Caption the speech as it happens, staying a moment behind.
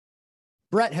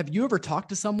Brett, have you ever talked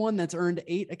to someone that's earned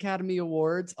 8 Academy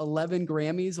Awards, 11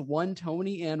 Grammys, 1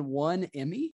 Tony, and 1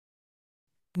 Emmy?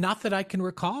 Not that I can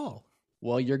recall.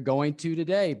 Well, you're going to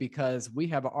today because we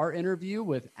have our interview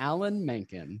with Alan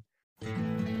Menken.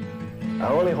 I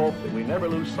only hope that we never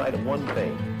lose sight of one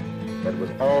thing, that it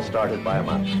was all started by a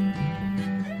mouse.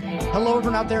 Hello,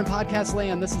 everyone out there in podcast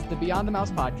land. This is the Beyond the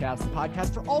Mouse podcast, the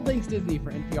podcast for all things Disney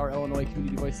for NPR Illinois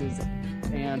Community Voices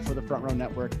and for the Front Row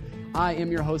Network. I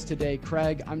am your host today,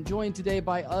 Craig. I'm joined today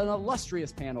by an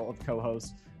illustrious panel of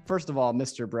co-hosts. First of all,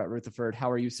 Mr. Brett Rutherford,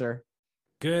 how are you, sir?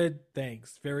 Good,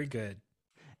 thanks. Very good.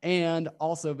 And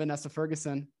also Vanessa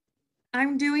Ferguson.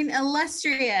 I'm doing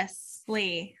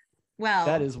illustriously well.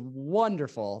 That is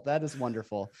wonderful. That is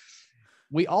wonderful.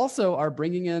 We also are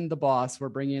bringing in the boss. We're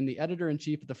bringing in the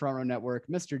editor-in-chief of the Front Row Network,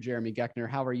 Mr. Jeremy Geckner.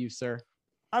 How are you, sir?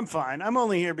 I'm fine. I'm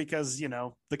only here because,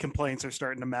 the complaints are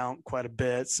starting to mount quite a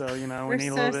bit. So, we We're need a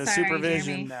so little bit of sorry, supervision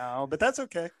Jeremy. now. But that's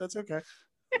okay. That's okay.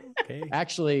 Okay.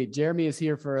 Actually, Jeremy is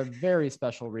here for a very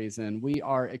special reason. We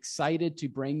are excited to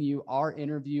bring you our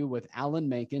interview with Alan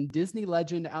Menken, Disney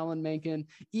legend Alan Menken,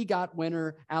 EGOT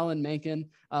winner Alan Menken.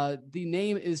 The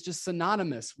name is just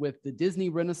synonymous with the Disney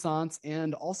Renaissance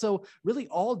and also really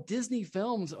all Disney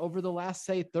films over the last,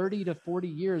 say, 30 to 40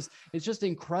 years. It's just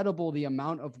incredible the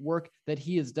amount of work that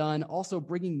he has done, also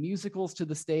bringing musicals to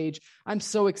the stage. I'm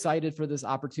so excited for this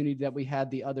opportunity that we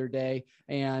had the other day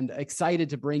and excited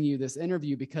to bring you this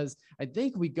interview because I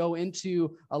think we go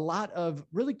into a lot of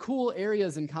really cool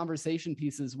areas and conversation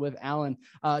pieces with Alan.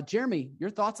 Jeremy, your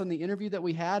thoughts on the interview that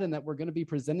we had and that we're going to be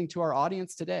presenting to our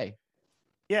audience today?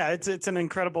 Yeah, it's an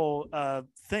incredible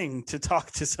thing to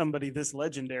talk to somebody this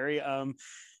legendary.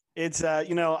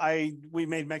 We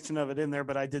made mention of it in there,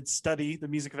 but I did study the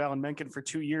music of Alan Menken for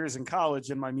 2 years in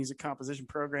college in my music composition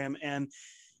program, and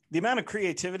the amount of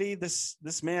creativity this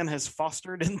man has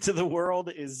fostered into the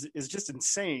world is just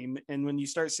insane. And when you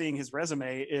start seeing his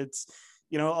resume, it's,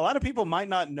 a lot of people might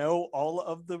not know all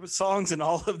of the songs and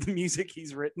all of the music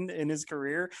he's written in his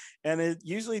career. And it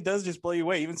usually does just blow you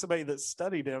away. Even somebody that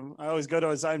studied him, I always go to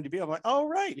his IMDb. I'm like, oh,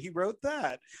 right, he wrote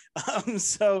that.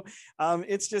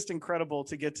 It's just incredible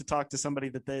to get to talk to somebody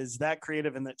that is that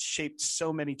creative and that shaped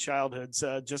so many childhoods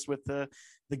just with the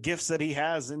gifts that he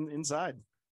has inside.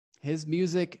 His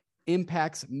music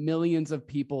impacts millions of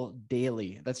people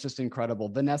daily. That's just incredible.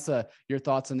 Vanessa, your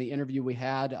thoughts on the interview we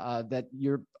had that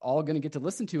you're all going to get to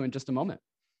listen to in just a moment.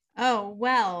 Oh,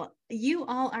 well, you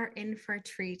all are in for a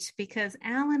treat because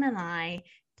Alan and I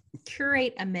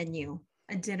curate a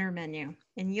dinner menu,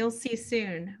 and you'll see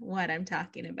soon what I'm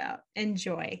talking about.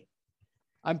 Enjoy.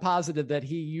 I'm positive that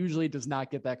he usually does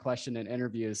not get that question in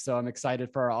interviews. So I'm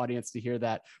excited for our audience to hear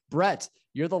that. Brett,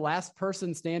 you're the last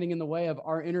person standing in the way of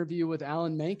our interview with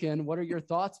Alan Menken. What are your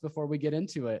thoughts before we get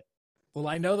into it? Well,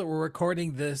 I know that we're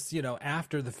recording this,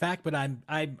 after the fact, but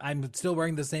I'm still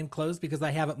wearing the same clothes because I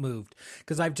haven't moved,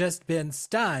 because I've just been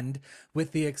stunned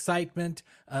with the excitement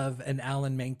of an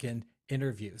Alan Menken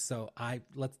interview. So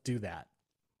let's do that.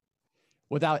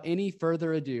 Without any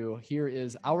further ado, here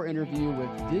is our interview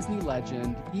with Disney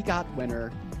legend, EGOT winner,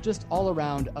 just all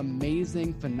around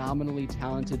amazing, phenomenally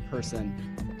talented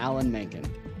person, Alan Menken.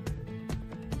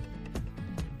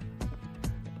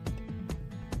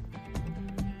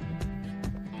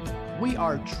 We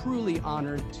are truly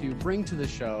honored to bring to the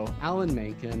show Alan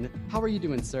Menken. How are you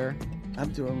doing, sir?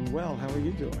 I'm doing well. How are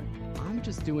you doing?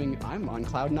 I'm on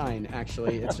cloud nine,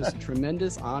 actually. It's just a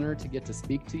tremendous honor to get to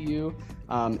speak to you.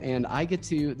 And I get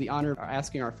to the honor of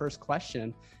asking our first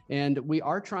question. And we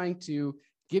are trying to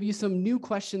give you some new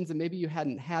questions that maybe you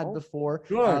hadn't had before.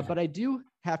 But I do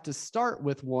have to start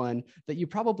with one that you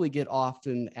probably get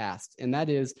often asked. And that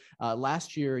is,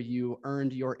 last year you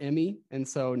earned your Emmy. And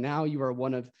so now you are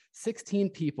one of 16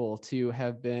 people to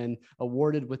have been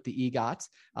awarded with the EGOT.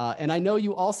 And I know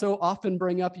you also often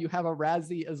bring up you have a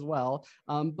Razzie as well.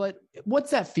 But what's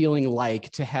that feeling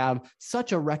like to have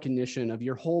such a recognition of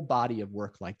your whole body of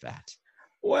work like that?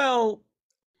 Well,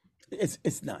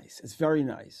 it's nice. It's very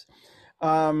nice.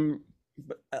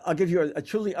 But I'll give you a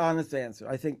truly honest answer.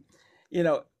 I think,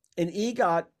 an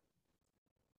EGOT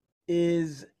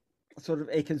is sort of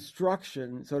a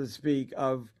construction, so to speak,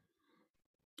 of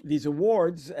these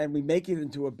awards, and we make it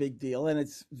into a big deal, and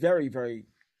it's very, very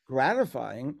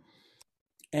gratifying.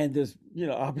 And there's,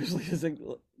 obviously there's a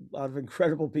lot of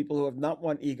incredible people who have not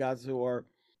won EGOTs who are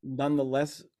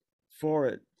nonetheless for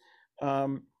it.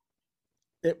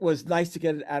 It was nice to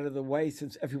get it out of the way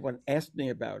since everyone asked me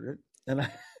about it. And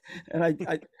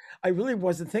I really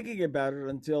wasn't thinking about it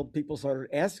until people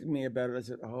started asking me about it. I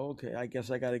said, "Oh, okay, I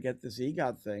guess I got to get this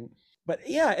EGOT thing." But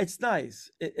yeah, it's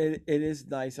nice. It is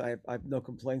nice. I have no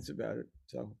complaints about it.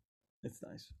 So it's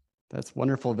nice. That's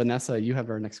wonderful. Vanessa, you have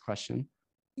our next question.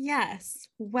 Yes.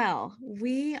 Well,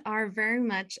 we are very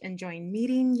much enjoying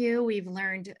meeting you. We've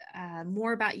learned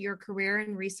more about your career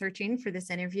and researching for this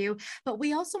interview, but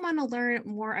we also want to learn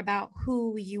more about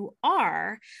who you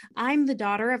are. I'm the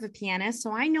daughter of a pianist,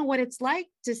 so I know what it's like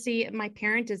to see my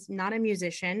parent is not a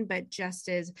musician, but just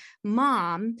as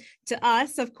mom. To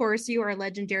us, of course, you are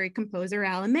legendary composer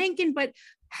Alan Menken, but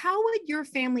how would your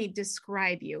family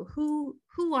describe you? Who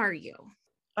are you?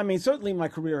 I mean, certainly my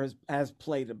career has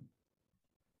played a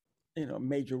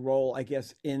major role, I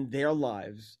guess, in their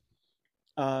lives.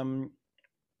 I'm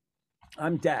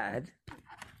dad,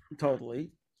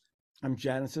 totally. I'm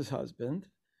Janice's husband.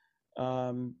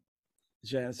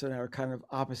 Janice and I are kind of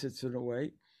opposites in a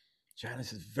way.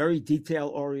 Janice is very detail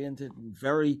oriented and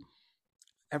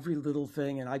every little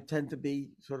thing, and I tend to be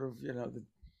sort of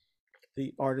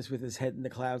the artist with his head in the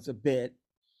clouds a bit.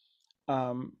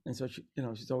 And so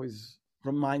she's always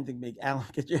reminding me, Alan,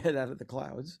 get your head out of the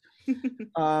clouds.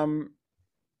 And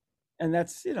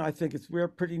that's, I think we're a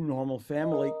pretty normal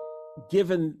family,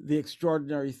 given the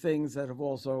extraordinary things that have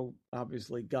also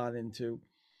obviously gone into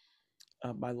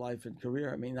my life and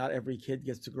career. I mean, not every kid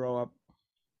gets to grow up,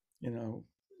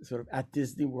 sort of at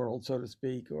Disney World, so to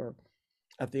speak, or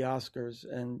at the Oscars.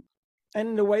 And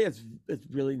in a way, it's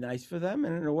really nice for them.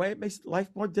 And in a way, it makes life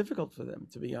more difficult for them,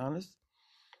 to be honest.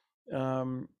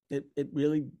 It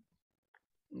really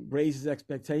raises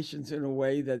expectations in a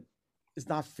way that is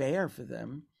not fair for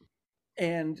them.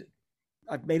 And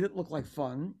I've made it look like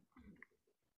fun,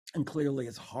 and clearly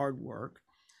it's hard work.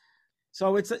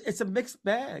 So it's a mixed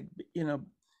bag,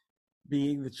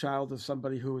 being the child of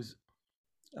somebody who is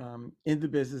in the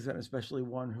business, and especially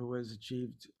one who has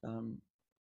achieved some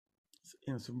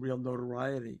real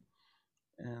notoriety.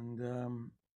 And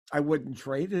I wouldn't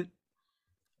trade it,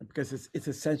 because it's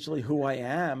essentially who I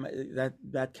am.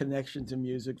 That connection to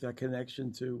music, that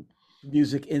connection to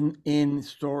music in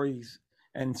stories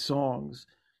and songs,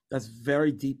 that's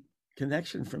very deep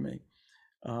connection for me.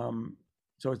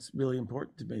 So it's really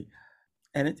important to me,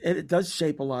 and it does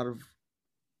shape a lot of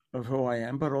who I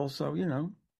am. But also,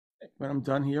 when I'm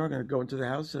done here, I'm going to go into the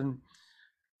house, and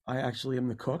I actually am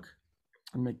the cook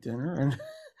and make dinner, and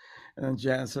then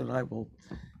Janice and I will,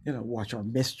 watch our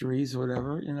mysteries or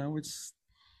whatever.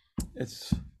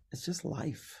 It's just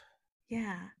life.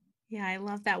 Yeah, I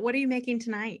love that. What are you making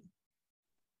tonight?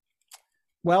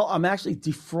 Well, I'm actually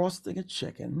defrosting a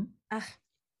chicken.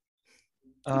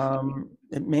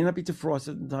 It may not be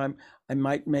defrosted in time. I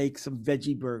might make some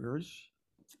veggie burgers.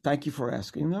 Thank you for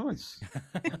asking, though.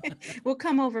 We'll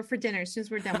come over for dinner as soon as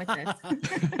we're done with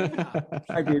this.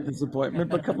 I'd be a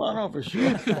disappointment, but come on over,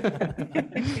 sure.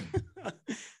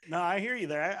 No, I hear you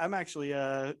there. I'm actually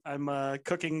I'm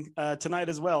cooking tonight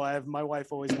as well. My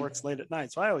wife always works late at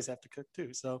night, so I always have to cook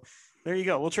too. So there you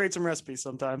go. We'll trade some recipes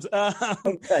sometimes.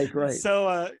 Okay, great.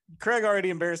 So Craig already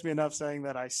embarrassed me enough saying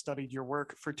that I studied your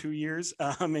work for 2 years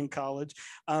in college.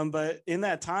 But in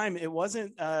that time, it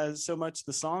wasn't so much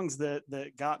the songs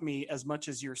that got me as much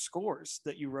as your scores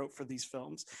that you wrote for these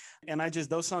films. And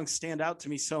those songs stand out to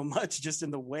me so much, just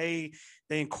in the way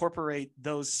they incorporate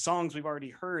those songs we've already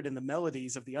heard in the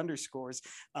melodies of the underscores.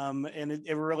 And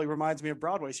it really reminds me of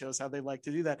Broadway shows, how they like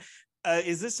to do that.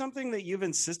 Is this something that you've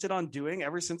insisted on doing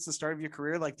ever since the start of your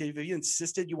career? Like, have you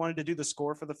insisted you wanted to do the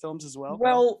score for the films as well?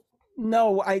 Well,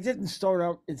 no, I didn't start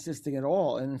out insisting at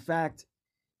all. And in fact,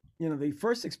 the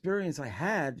first experience I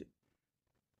had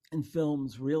in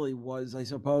films really was, I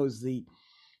suppose, the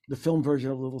film version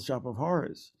of Little Shop of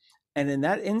Horrors. And in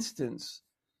that instance,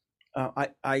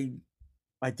 I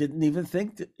didn't even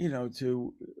think to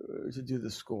do the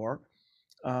score.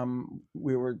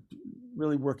 We were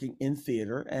really working in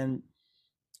theater, and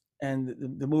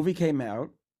the movie came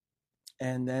out,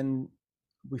 and then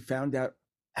we found out,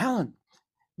 Alan,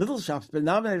 Little Shop's been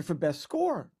nominated for Best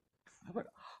Score. I went,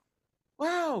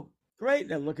 wow, great.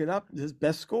 And I look it up. His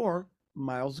Best Score,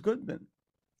 Miles Goodman.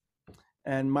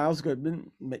 And Miles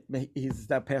Goodman, he's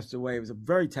now passed away. He was a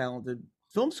very talented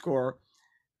film scorer.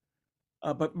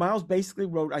 But Miles basically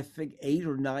wrote, I think, 8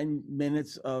 or 9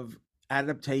 minutes of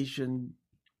adaptation,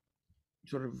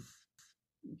 sort of,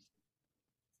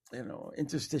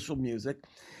 interstitial music.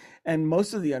 And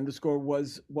most of the underscore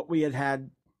was what we had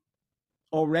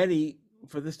already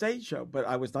for the stage show, but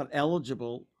I was not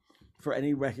eligible for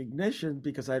any recognition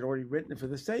because I'd already written it for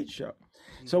the stage show.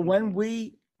 Mm-hmm. So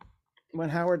when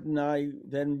Howard and I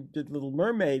then did Little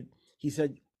Mermaid, he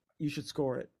said, you should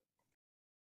score it.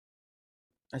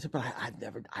 I said, but I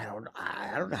don't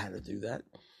know how to do that.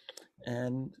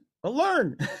 And I'll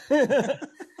learn.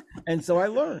 And so I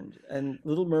learned. And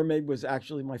Little Mermaid was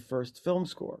actually my first film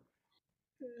score.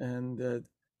 And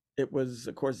it was,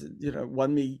 of course,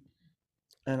 won me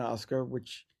an Oscar,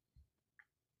 which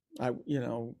I,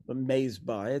 amazed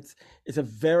by. It's a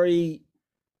very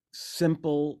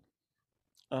simple,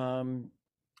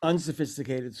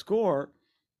 unsophisticated score,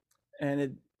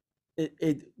 and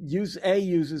it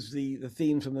uses the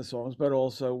themes from the songs, but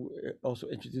also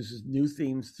introduces new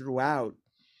themes throughout.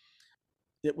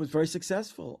 It was very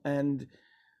successful, and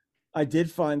I did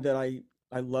find that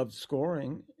I loved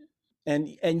scoring, and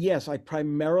yes, I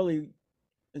primarily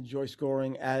enjoy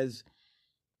scoring as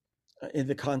in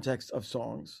the context of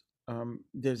songs.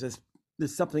 There's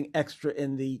something extra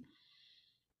in the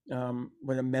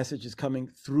when a message is coming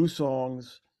through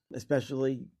songs,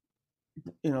 especially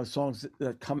songs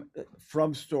that come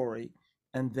from story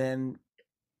and then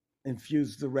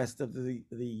infuse the rest of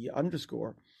the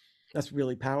underscore. That's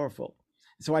really powerful.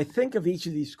 So I think of each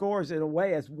of these scores in a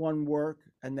way as one work,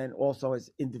 and then also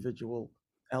as individual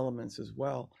elements as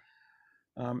well.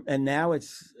 And now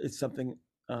it's something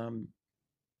that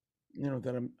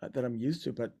I'm used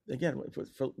to. But again, with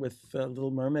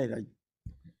Little Mermaid, I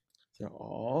said,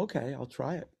 "Oh, okay, I'll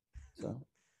try it."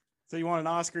 So you won an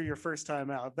Oscar your first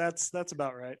time out. That's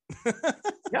about right.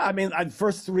 Yeah, I mean,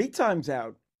 first 3 times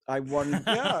out, I won.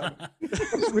 Yeah,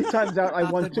 3 times out, I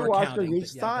won 2 Oscars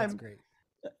each time. That's great.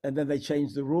 And then they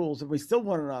changed the rules, and we still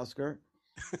won an Oscar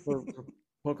for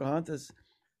Pocahontas.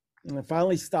 And I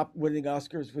finally stopped winning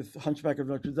Oscars with Hunchback of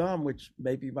Notre Dame, which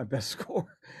may be my best score.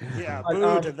 Yeah,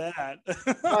 boo to that.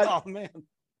 Oh, man.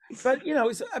 But,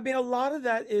 I mean, a lot of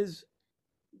that is,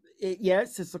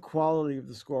 yes, it's the quality of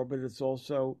the score, but it's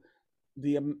also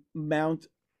the amount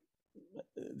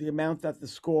that the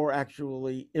score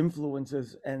actually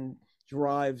influences and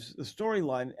drives the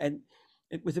storyline. And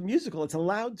with a musical, it's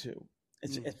allowed to.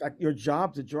 It's in fact your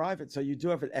job to drive it. So you do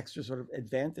have an extra sort of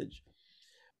advantage.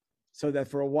 So that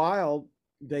for a while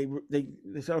they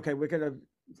said, okay, we're going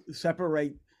to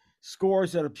separate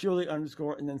scores that are purely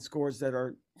underscore and then scores that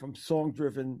are from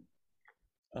song-driven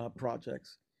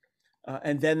projects,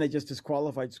 and then they just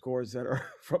disqualified scores that are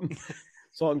from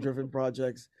song-driven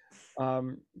projects.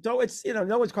 Though it's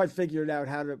no one's quite figured out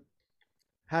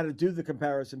how to do the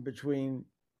comparison between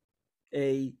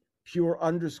a pure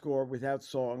underscore without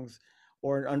songs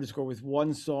or an underscore with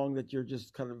one song that you're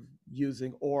just kind of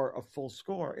using, or a full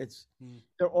score.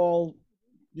 They're all,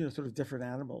 sort of different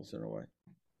animals in a way.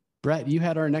 Brett, you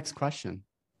had our next question.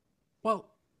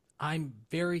 Well, I'm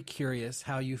very curious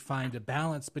how you find a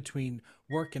balance between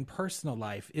work and personal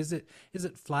life. Is it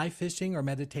fly fishing or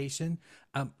meditation?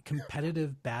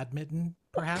 Competitive badminton,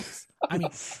 perhaps? I mean,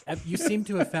 you seem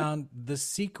to have found the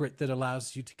secret that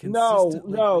allows you to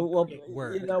consistently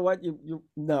work. You know what?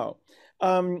 No.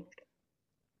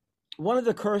 One of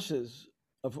the curses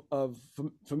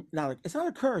from now, it's not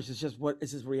a curse. It's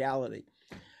just reality.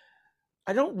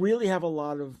 I don't really have a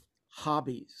lot of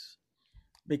hobbies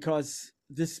because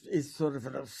this is sort of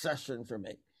an obsession for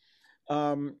me.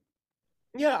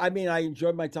 Yeah, I mean, I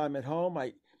enjoy my time at home.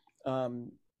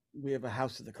 We have a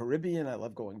house in the Caribbean. I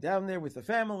love going down there with the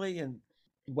family, and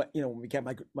when we get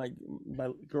my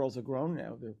girls are grown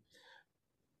now.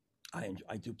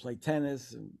 I do play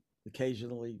tennis and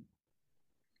occasionally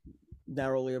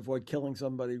narrowly avoid killing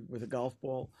somebody with a golf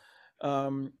ball.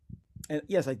 And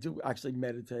yes, I do actually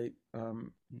meditate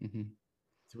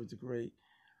to a degree.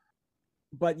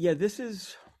 But yeah, this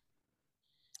is,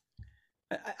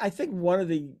 I think one of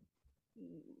the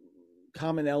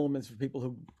common elements for people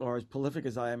who are as prolific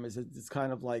as I am is it's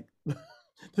kind of like,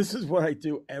 this is what I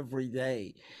do every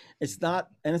day. It's not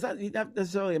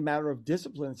necessarily a matter of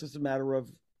discipline. It's just a matter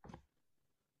of,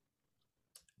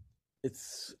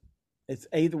 it's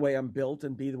A, the way I'm built,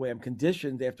 and B, the way I'm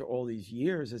conditioned after all these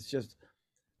years. It's just,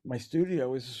 my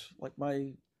studio is like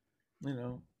my,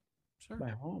 my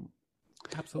home.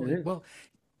 Absolutely. Well,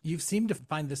 you've seemed to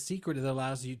find the secret that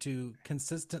allows you to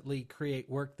consistently create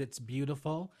work that's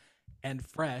beautiful and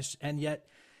fresh, and yet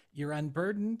you're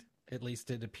unburdened, at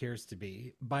least it appears to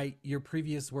be, by your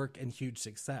previous work and huge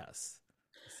success.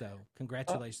 So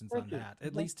congratulations on that.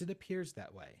 At least it appears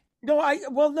that way. No,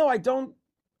 I don't.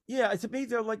 Yeah, to me,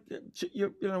 they're like,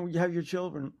 you have your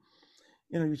children.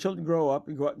 Your children grow up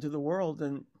and go out into the world,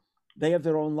 and they have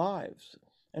their own lives.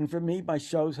 And for me, my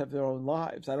shows have their own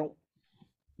lives. I don't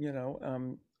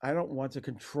want to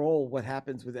control what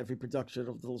happens with every production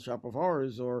of Little Shop of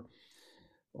Horrors or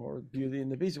Beauty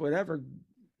and the Beast or whatever.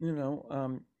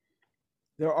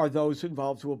 There are those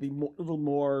involved who will be a little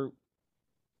more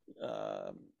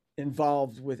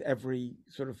involved with every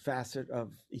sort of facet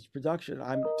of each production.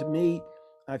 To me,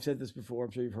 I've said this before,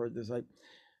 I'm sure you've heard this, I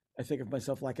think of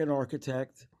myself like an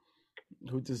architect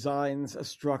who designs a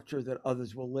structure that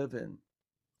others will live in.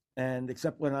 And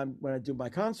except when I do my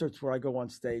concerts where I go on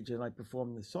stage and I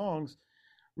perform the songs,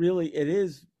 really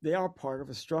they are part of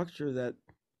a structure that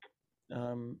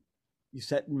you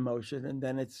set in motion, and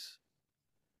then it's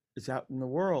out in the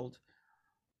world.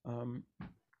 And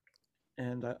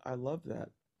I love that.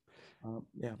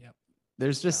 Yeah. Yep.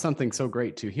 There's just something so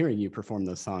great to hearing you perform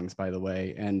those songs, by the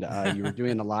way. And you were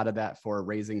doing a lot of that for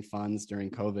raising funds during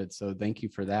COVID. So thank you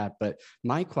for that. But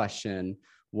my question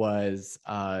was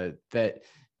that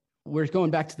we're going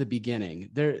back to the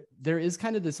beginning. There is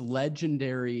kind of this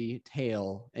legendary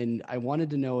tale, and I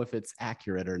wanted to know if it's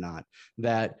accurate or not,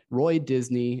 that Roy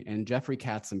Disney and Jeffrey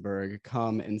Katzenberg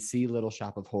come and see Little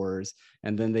Shop of Horrors,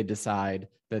 and then they decide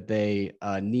that they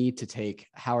need to take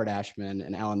Howard Ashman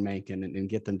and Alan Menken and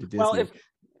get them to Disney. Well,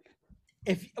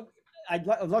 if I'd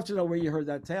love to know where you heard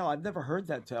that tale. I've never heard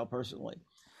that tale personally.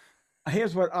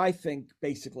 Here's what I think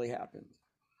basically happened.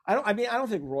 I don't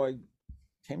think Roy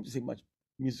came to see much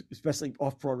music, especially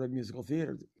off-Broadway musical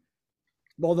theater.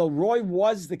 Although Roy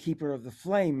was the keeper of the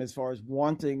flame as far as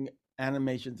wanting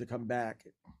animation to come back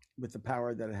with the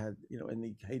power that it had, in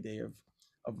the heyday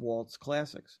of Walt's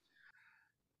classics.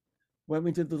 When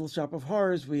we did Little Shop of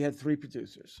Horrors, we had 3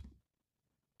 producers.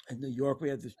 In New York, we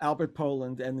had Albert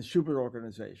Poland and the Schubert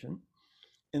Organization.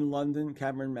 In London,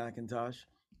 Cameron McIntosh.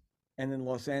 And in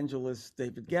Los Angeles,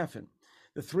 David Geffen.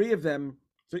 The 3 of them,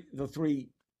 the 3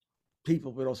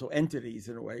 people, but also entities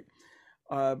in a way,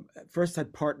 first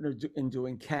had partnered in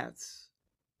doing Cats,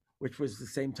 which was the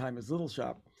same time as Little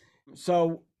Shop.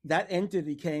 So that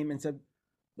entity came and said,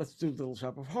 let's do Little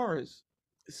Shop of Horrors.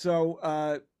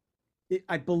 So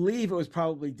I believe it was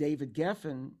probably David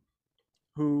Geffen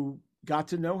who got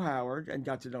to know Howard and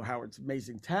got to know Howard's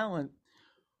amazing talent,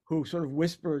 who sort of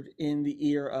whispered in the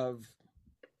ear of,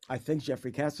 I think,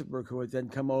 Jeffrey Katzenberg, who had then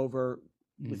come over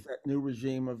with that new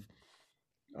regime of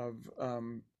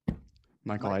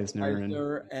Michael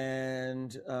Eisner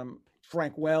and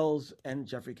Frank Wells and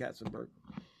Jeffrey Katzenberg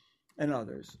and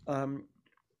others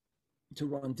to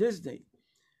run Disney.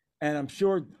 And I'm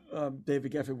sure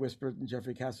David Geffen whispered in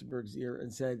Jeffrey Katzenberg's ear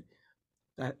and said,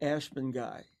 that Ashman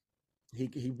guy,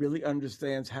 he really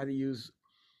understands how to use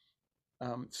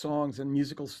songs and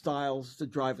musical styles to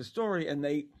drive a story. And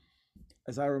they,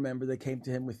 as I remember, they came to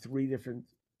him with 3 different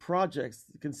projects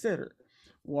to consider.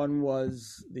 One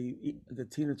was the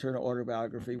Tina Turner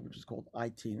autobiography, which is called I,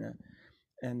 Tina,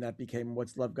 and that became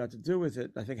What's Love Got to Do with It.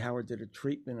 I think Howard did a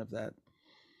treatment of that.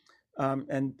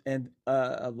 And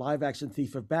a live action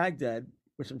Thief of Baghdad,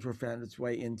 which I'm sure found its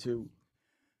way into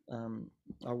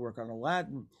our work on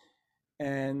Aladdin,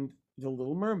 and The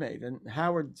Little Mermaid. And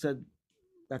Howard said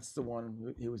that's the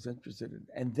one he was interested in.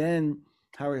 And then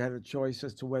Howard had a choice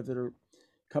as to whether to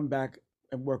come back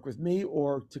and work with me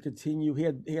or to continue. He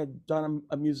had done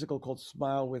a musical called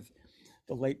Smile with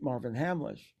the late Marvin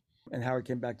Hamlish, and Howard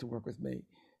came back to work with me.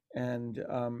 And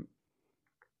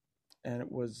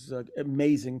it was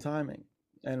amazing timing.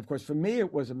 And of course, for me,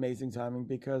 it was amazing timing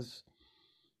because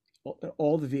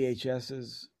all the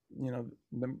VHSs,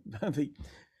 the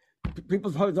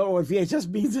people probably don't know what VHS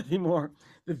means anymore.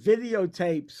 The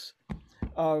videotapes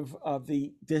of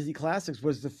the Disney classics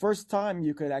was the first time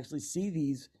you could actually see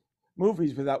these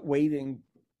movies without waiting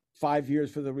 5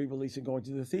 years for the re-release and going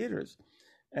to the theaters.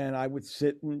 And I would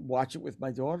sit and watch it with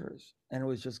my daughters. And it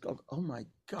was just, oh my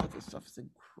God, this stuff is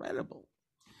incredible.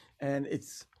 And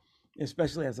it's,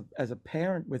 especially as a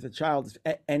parent with a child,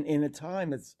 and in a time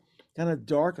that's kind of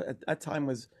dark. At that time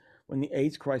was when the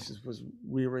AIDS crisis was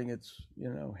rearing its,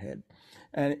 head.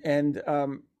 And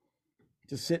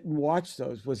to sit and watch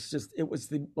those was it was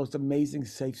the most amazing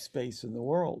safe space in the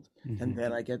world. Mm-hmm. And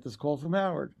then I get this call from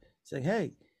Howard saying,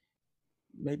 hey,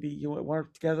 maybe you want to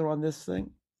work together on this thing?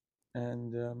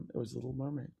 And it was Little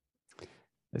Mermaid.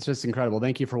 It's just incredible.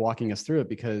 Thank you for walking us through it,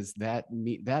 because that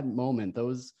moment,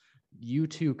 those you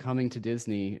two coming to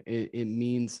Disney, it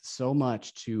means so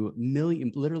much to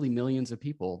literally millions of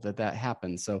people that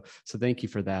happened. So thank you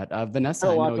for that. Vanessa,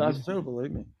 I know you too,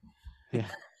 believe me. Yeah.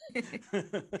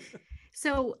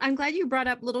 So I'm glad you brought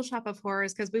up Little Shop of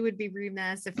Horrors, because we would be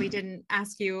remiss if we didn't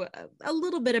ask you a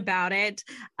little bit about it.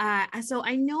 So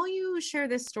I know you share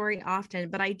this story often,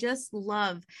 but I just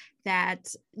love that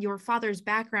your father's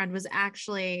background was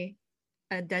actually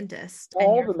a dentist.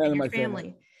 All the men in my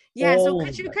family. Yeah. So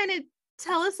could you kind of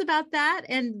tell us about that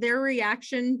and their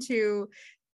reaction to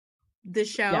the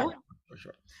show? Yeah, for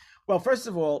sure. Well, first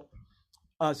of all,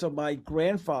 so my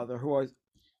grandfather, who was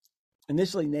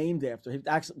initially named after,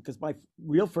 actually, because my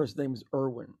real first name is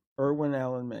Irwin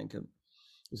Allen Menken.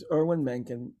 It was Irwin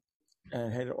Menken,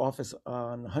 and had an office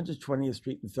on 120th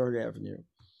Street and 3rd Avenue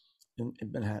in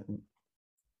Manhattan.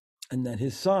 And then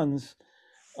his sons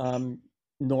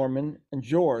Norman and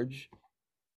George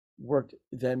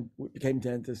became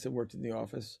dentists and worked in the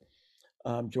office.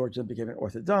 George then became an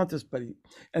orthodontist,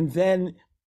 and then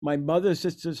my mother's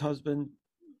sister's husband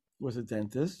was a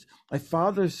dentist. My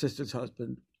father's sister's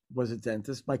husband was a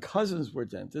dentist. My cousins were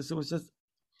dentists.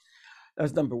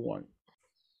 That's number one.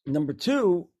 Number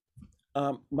two,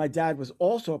 my dad was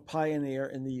also a pioneer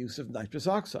in the use of nitrous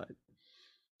oxide.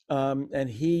 And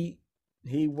he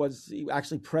was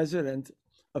actually president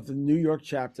of the New York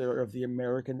chapter of the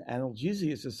American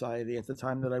Analgesia Society at the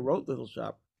time that I wrote Little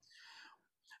Shop.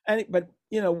 But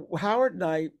Howard and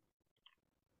I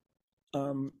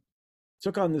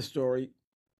took on this story,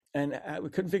 and we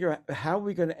couldn't figure out how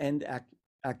we were going to end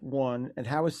Act One, and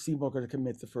how is Seymour going to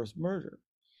commit the first murder.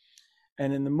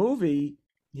 And in the movie,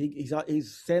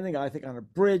 he's standing, I think, on a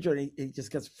bridge, and he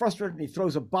just gets frustrated, and he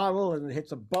throws a bottle, and it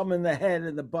hits a bum in the head,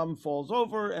 and the bum falls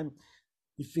over, and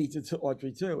he feeds it to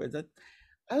Audrey too. And that,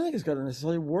 I don't think it's going to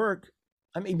necessarily work.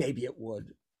 I mean, maybe it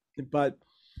would, but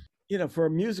for a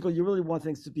musical, you really want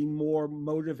things to be more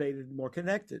motivated, more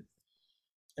connected.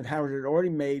 And Howard had already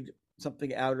made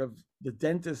something out of the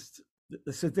dentist,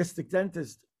 the sadistic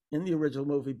dentist in the original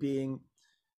movie being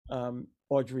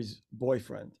Audrey's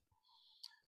boyfriend.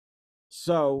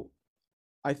 So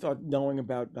I thought, knowing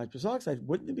about nitrous oxide,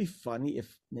 wouldn't it be funny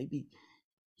if maybe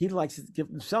he likes to give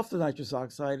himself the nitrous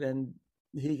oxide and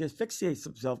he asphyxiates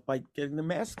himself by getting the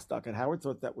mask stuck? And Howard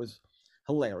thought that was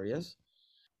hilarious.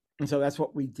 And so that's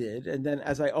what we did. And then,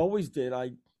 as I always did,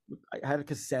 I had a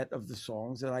cassette of the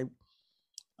songs, and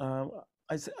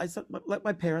I said, let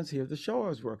my parents hear the show I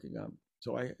was working on.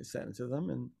 So I sent it to them,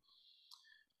 and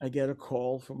I get a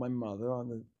call from my mother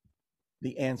on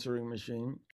the answering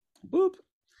machine. Boop.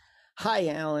 Hi,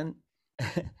 Alan.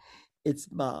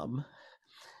 It's Mom.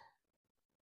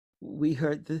 We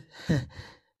heard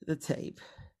the tape.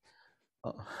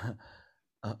 Oh,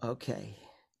 okay.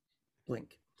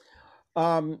 Blink.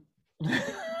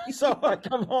 So I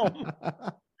come home.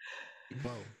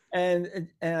 Whoa. And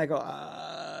I go,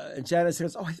 and Janice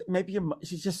goes, oh, maybe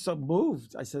she's just so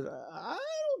moved. I said, I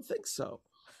don't think so.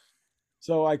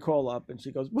 So I call up, and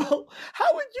she goes, well,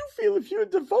 how would you feel if you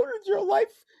had devoted your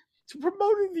life to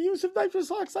promoting the use of nitrous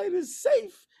oxide is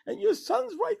safe, and your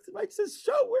son's writes this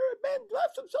show where a man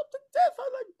laughs himself to death?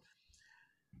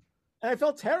 And I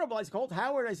felt terrible. I called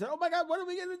Howard. I said, oh my God, what are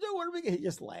we going to do? He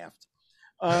just laughed.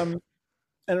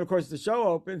 And of course, the show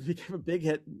opened, became a big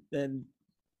hit, and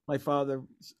my father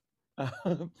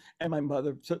and my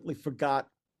mother certainly forgot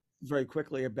very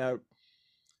quickly about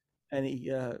any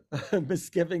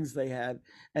misgivings they had.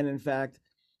 And in fact,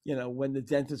 when the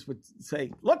dentist would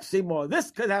say, look, Seymour,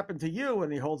 this could happen to you,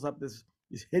 and he holds up this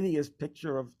hideous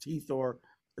picture of teeth or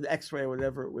an x-ray or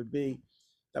whatever it would be,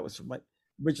 that was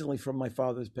originally from my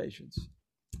father's patients.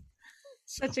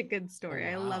 Such a good story.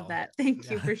 Wow. I love that. Thank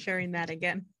you for sharing that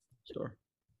again. Sure.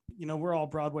 We're all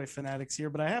Broadway fanatics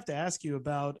here, but I have to ask you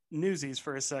about Newsies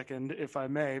for a second, if I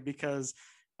may, because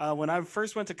when I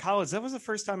first went to college, that was the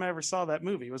first time I ever saw that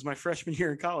movie. It was my freshman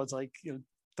year in college,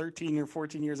 13 or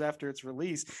 14 years after its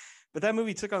release. But that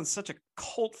movie took on such a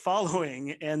cult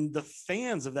following, and the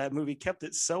fans of that movie kept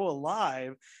it so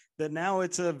alive that now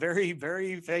it's a very,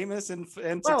 very famous and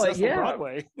successful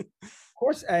Broadway. Of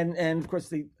course, and of course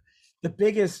the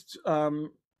biggest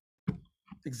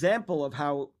example of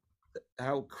how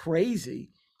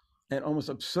crazy and almost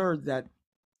absurd that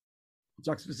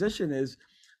juxtaposition is,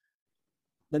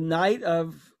 the night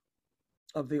of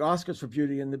the Oscars for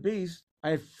Beauty and the Beast, I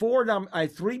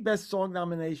had 3 Best Song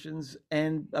nominations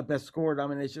and a Best Score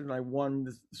nomination, and I won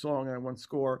the song and I won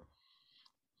score.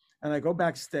 And I go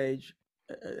backstage,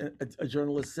 a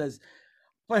journalist says,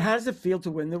 but how does it feel to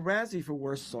win the Razzie for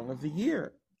Worst Song of the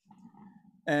Year?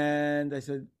 And I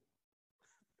said,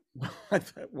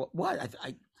 what?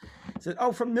 I said,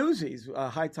 oh, from Newsies,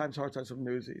 High Times, Hard Times from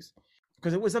Newsies.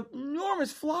 Because it was an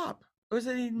enormous flop. It was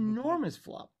an enormous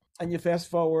flop. And you fast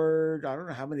forward, I don't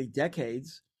know how many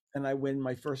decades, and I win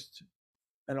my first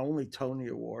and only Tony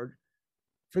Award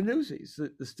for Newsies,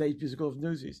 the stage musical of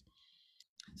Newsies.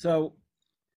 So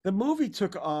the movie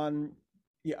took on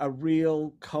a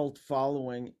real cult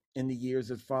following in the years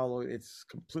that followed its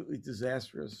completely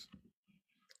disastrous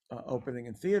opening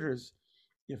in theaters.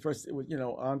 First it was,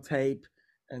 on tape,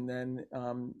 and then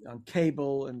on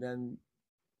cable, and then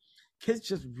kids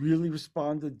just really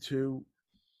responded to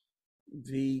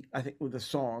I think with the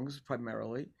songs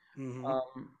primarily.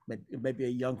 Mm-hmm. Maybe a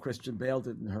young Christian Bale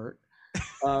didn't hurt.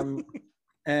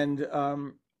 And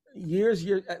years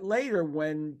later,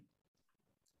 when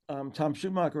Tom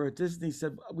Schumacher at Disney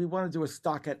said, we want to do a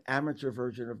stock at amateur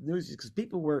version of Newsies, because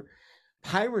people were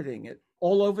pirating it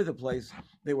all over the place.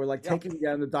 They were taking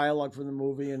down the dialogue from the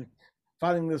movie and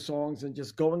finding the songs and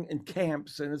just going in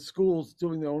camps and at schools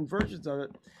doing their own versions of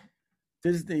it.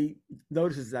 Disney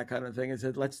notices that kind of thing and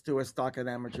said, let's do a stock and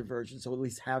amateur version, so at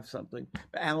least have something.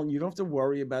 But Alan, you don't have to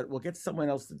worry about it. We'll get someone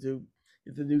else to do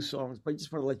the new songs, but I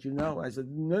just want to let you know. I said,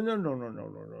 no.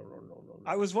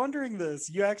 I was wondering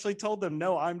this. You actually told them,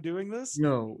 no, I'm doing this?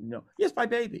 No. Yes, my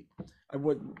baby. I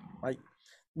wouldn't.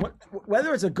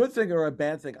 Whether it's a good thing or a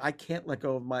bad thing, I can't let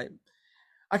go of my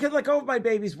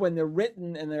babies when they're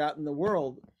written and they're out in the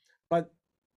world. But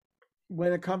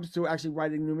when it comes to actually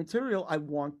writing new material, I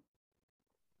want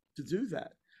to do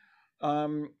that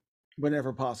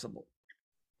whenever possible.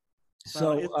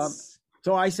 So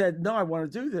I said, no, I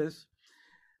want to do this.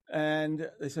 And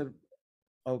they said,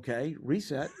 okay,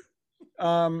 reset.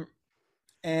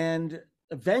 And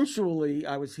eventually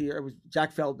I was here. It was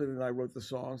Jack Feldman and I wrote the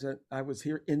songs. And I was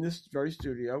here in this very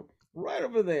studio, right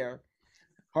over there.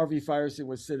 Harvey Fierstein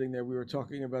was sitting there. We were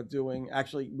talking about doing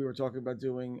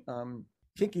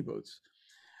Kinky Boots.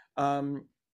 And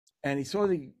he saw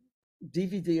the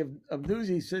DVD of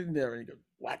Newsies sitting there, and he goes,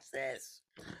 "What's this?"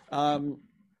 And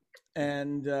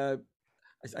I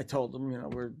told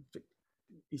him,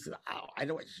 he said, "Oh, I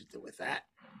know what you should do with that."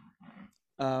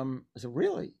 I said,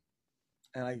 "Really?"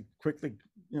 And I quickly,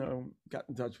 got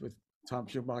in touch with Tom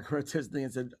Schumacher at Disney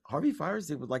and said, "Harvey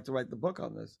Fierstein would like to write the book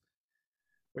on this.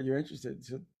 When you're interested," he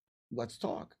said, "Let's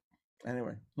talk."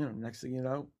 Anyway, next thing you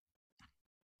know,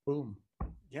 boom.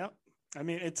 Yep. I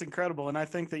mean, it's incredible. And I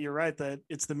think that you're right, that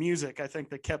it's the music, I think,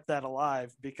 that kept that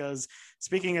alive. Because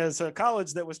speaking as a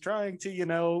college that was trying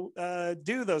to,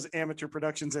 do those amateur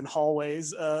productions in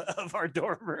hallways of our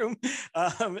dorm room,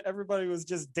 everybody was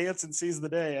just dancing Seize the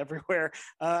Day everywhere.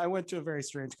 I went to a very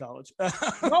strange college.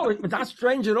 No, it's not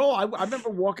strange at all. I remember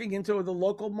walking into the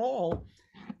local mall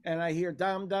and I hear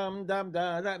dum, dum, dum,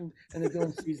 dum, dum, and they're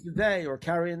doing Seize the Day or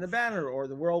Carrying the Banner or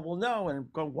The World Will Know,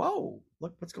 and go, whoa,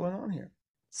 look what's going on here.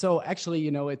 So actually,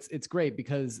 it's great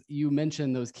because you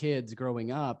mentioned those kids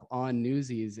growing up on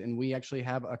Newsies, and we actually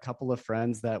have a couple of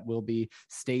friends that will be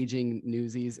staging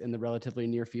Newsies in the relatively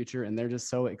near future, and they're just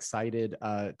so excited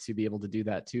to be able to do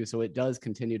that too. So it does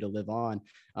continue to live on.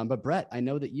 But Brett, I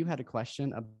know that you had a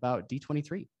question about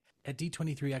D23. At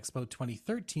D23 Expo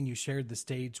 2013, you shared the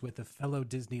stage with a fellow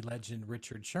Disney legend,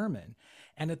 Richard Sherman.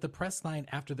 And at the press line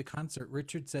after the concert,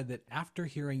 Richard said that after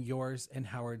hearing yours and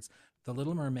Howard's The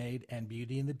Little Mermaid and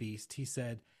Beauty and the Beast, he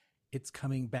said, "It's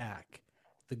coming back,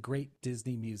 the great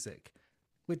Disney music,"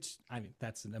 which, I mean,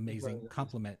 that's an amazing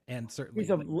compliment. And certainly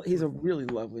he's a really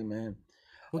lovely man.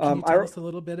 Well, can you tell us a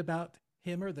little bit about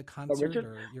him or the concert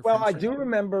or your Well, I friendship? do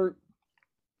remember,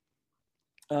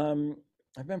 I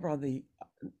remember on the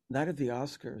night of the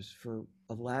Oscars for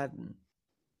Aladdin,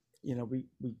 we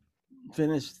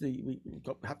finished we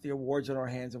have the awards in our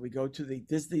hands and we go to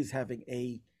Disney's having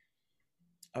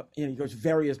you go to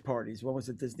various parties. One was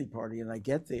a Disney party, and I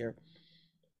get there,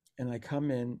 and I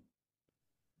come in,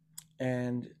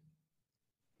 and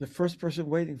the first person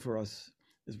waiting for us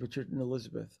is Richard and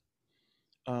Elizabeth,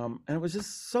 and it was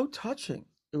just so touching.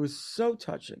 It was so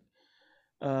touching,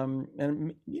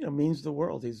 and means the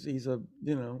world. He's a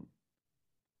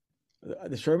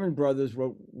the Sherman Brothers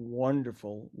wrote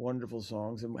wonderful, wonderful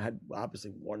songs and had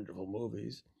obviously wonderful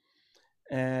movies.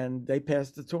 And they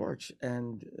passed the torch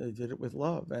and did it with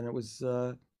love. And it was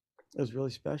really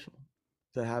special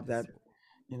to have that,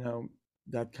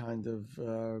 that kind of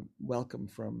welcome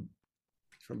from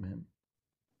him.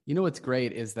 What's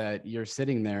great is that you're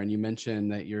sitting there and you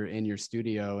mentioned that you're in your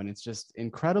studio, and it's just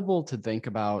incredible to think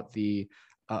about the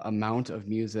amount of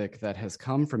music that has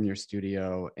come from your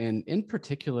studio. And in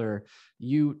particular,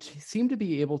 you seem to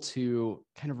be able to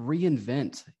kind of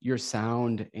reinvent your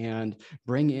sound and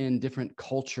bring in different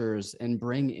cultures and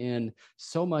bring in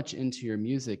so much into your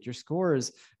music. Your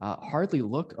scores hardly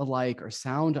look alike or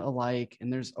sound alike.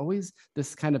 And there's always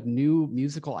this kind of new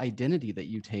musical identity that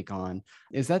you take on.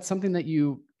 Is that something that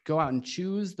you go out and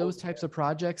choose those types of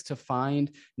projects to find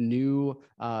new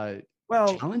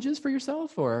challenges for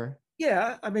yourself, or?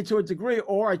 Yeah, I mean, to a degree,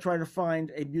 or I try to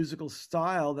find a musical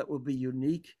style that will be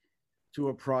unique to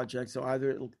a project. So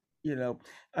either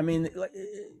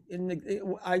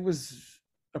I was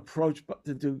approached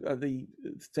to do the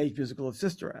stage musical of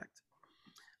Sister Act.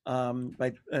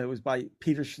 It was by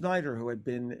Peter Schneider, who had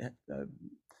been,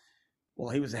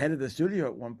 he was the head of the studio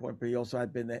at one point, but he also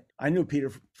had been, I knew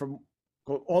Peter from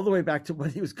all the way back to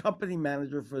when he was company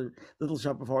manager for Little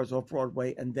Shop of Horrors off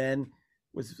Broadway, and then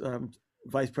was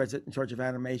vice president in charge of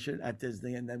animation at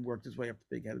Disney, and then worked his way up to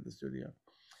being head of the studio.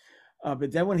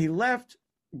 But then when he left,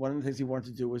 one of the things he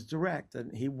wanted to do was direct,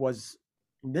 and he was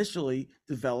initially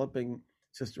developing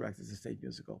Sister Act as a stage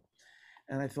musical.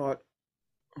 And I thought,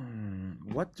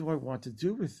 what do I want to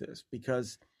do with this?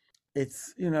 Because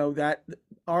it's, that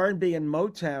R&B and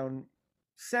Motown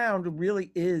sound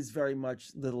really is very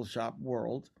much Little Shop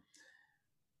World.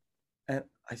 And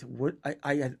I said,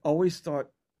 I had always thought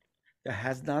there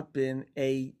has not been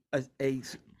a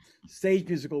stage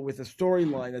musical with a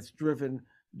storyline that's driven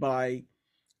by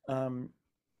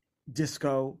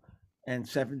disco and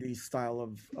 70s style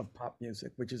of pop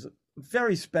music, which is a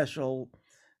very special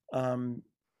kind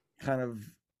of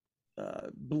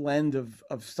blend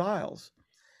of styles.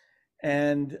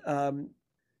 And when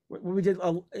we did,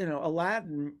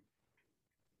 Aladdin,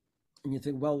 and you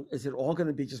think, well, is it all going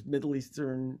to be just Middle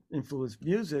Eastern influenced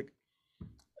music?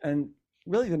 And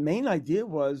really the main idea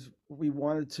was we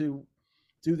wanted to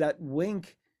do that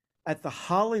wink at the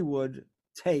Hollywood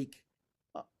take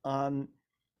on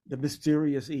the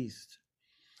mysterious East.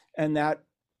 And that,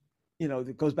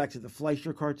 it goes back to the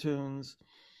Fleischer cartoons,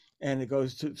 and it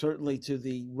goes certainly to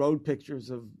the road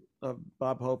pictures of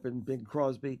Bob Hope and Bing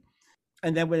Crosby.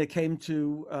 And then when it came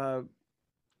to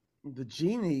the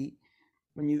genie,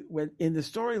 when in the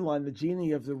storyline, the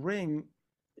genie of the ring,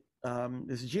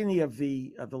 there's a genie of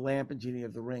the lamp and genie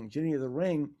of the ring. Genie of the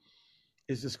ring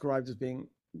is described as being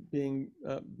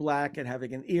black and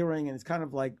having an earring, and it's kind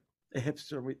of like a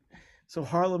hipster. So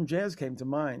Harlem Jazz came to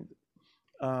mind.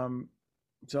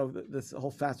 So this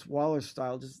whole Fats Waller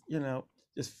style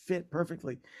just fit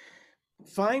perfectly.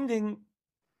 Finding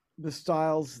the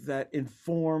styles that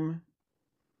inform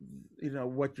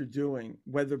what you're doing,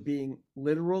 whether being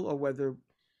literal or whether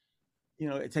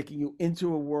taking you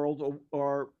into a world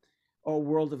or a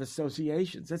world of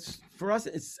associations. That's for us.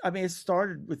 It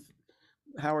started with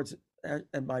Howard's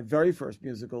and my very first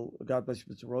musical, God Bless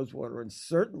You, Mr. Rosewater, and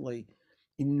certainly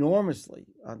enormously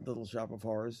on Little Shop of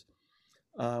Horrors,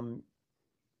 and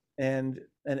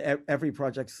every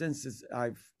project since is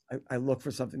I look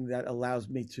for something that allows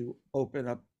me to open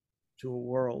up to a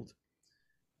world.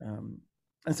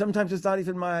 And sometimes it's not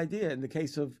even my idea. In the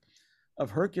case of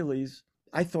Hercules,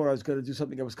 I thought I was going to do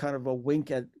something that was kind of a wink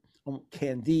at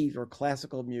Candide or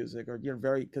classical music, or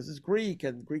because it's Greek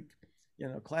and Greek,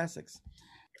 classics.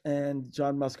 And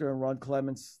John Musker and Ron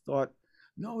Clements thought,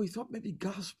 no, he thought maybe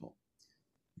gospel.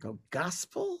 I go,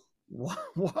 gospel?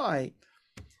 Why?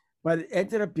 But it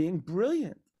ended up being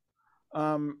brilliant.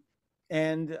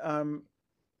 And I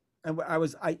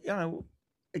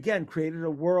again created a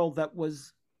world that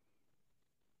was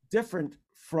different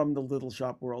from the Little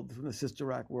Shop world, from the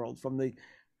Sister Act world, from the,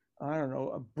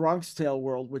 a Bronx Tale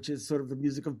world, which is sort of the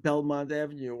music of Belmont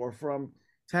Avenue, or from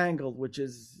Tangled, which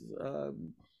is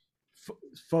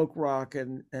folk rock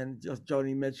and just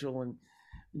Joni Mitchell. And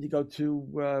you go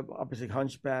to obviously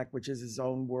Hunchback, which is his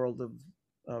own world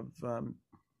of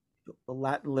the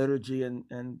Latin liturgy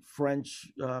and French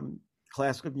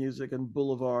classical music, and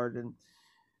Boulevard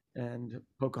and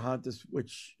Pocahontas,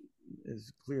 which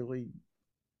is clearly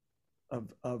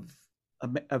of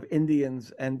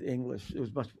Indians and English. It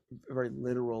was very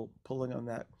literal, pulling on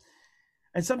that.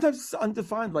 And sometimes it's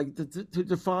undefined, like to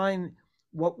define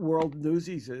what world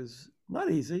Newsies is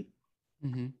not easy.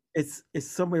 Mm-hmm. It's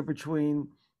somewhere between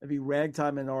maybe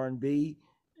ragtime and R&B,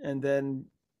 and then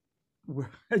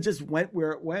it just went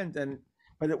where it went,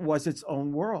 but it was its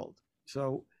own world.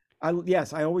 So I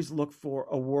always look for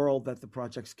a world that the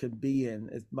projects can be in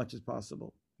as much as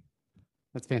possible.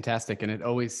 That's fantastic. And it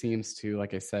always seems to,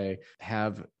 like I say,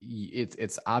 have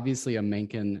it's obviously a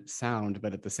Menken sound,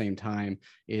 but at the same time,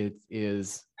 it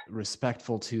is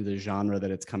respectful to the genre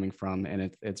that it's coming from.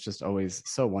 And it's just always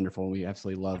so wonderful. We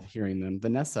absolutely love hearing them.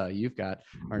 Vanessa, you've got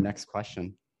our next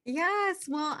question. Yes.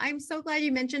 Well, I'm so glad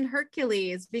you mentioned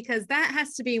Hercules, because that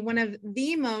has to be one of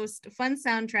the most fun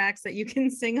soundtracks that you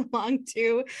can sing along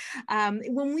to.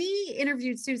 When we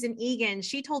interviewed Susan Egan,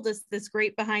 she told us this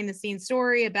great behind the scenes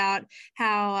story about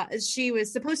how she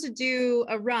was supposed to do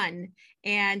a run.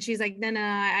 And she's like, no,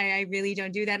 I really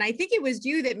don't do that. And I think it was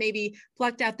you that maybe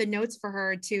plucked out the notes for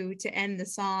her to end the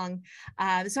song.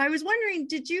 So I was wondering,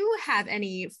 did you have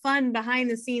any fun behind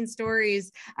the scenes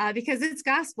stories? Because it's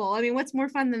gospel. I mean, what's more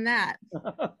fun than that?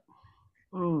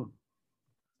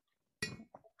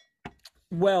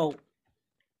 Well,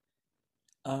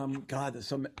 God, there's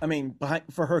so many,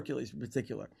 for Hercules in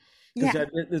particular, because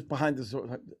there's behind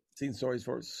the scene stories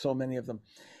for so many of them.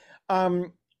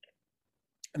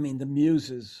 The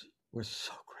muses were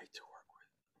so great to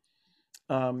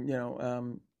work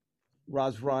with.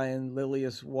 Roz Ryan,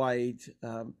 Lilias White,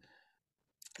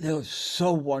 they were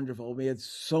so wonderful. We had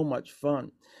so much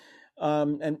fun.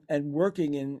 And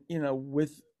working in,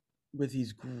 with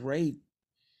these great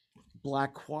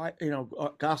Black choir,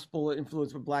 gospel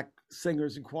influence with Black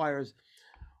singers and choirs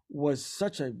was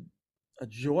such a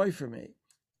joy for me.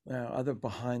 other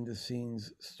behind the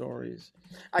scenes stories.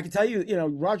 I can tell you,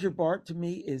 Roger Bart to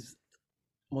me is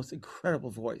the most incredible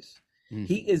voice.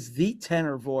 He is the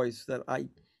tenor voice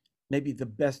maybe the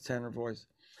best tenor voice.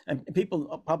 And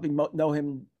people probably know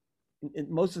him.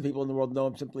 Most of the people in the world know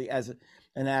him simply as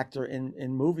an actor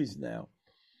in movies now.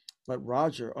 But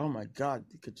Roger, oh my God,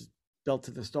 he could just belt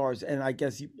to the stars. And I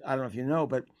guess I don't know if you know,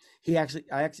 but he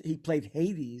played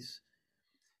Hades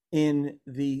in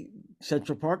the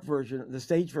Central Park version, the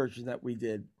stage version that we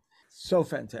did. So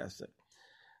fantastic.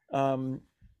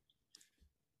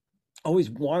 Always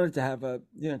wanted to have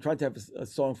tried to have a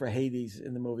song for Hades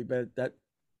in the movie, but that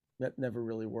never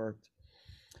really worked.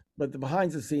 But the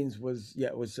behind the scenes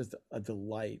it was just a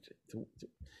delight.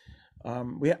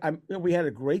 We had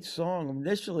a great song.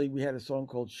 Initially, we had a song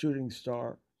called "Shooting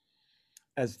Star"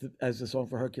 as the song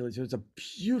for Hercules. It was a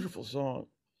beautiful song,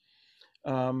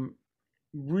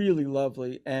 really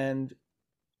lovely, and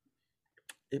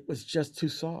it was just too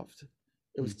soft.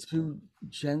 It was too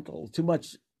gentle, too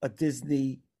much a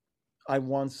Disney "I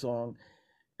Want" song,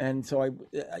 and so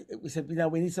we said,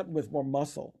 we need something with more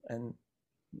muscle, and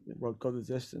wrote "Go the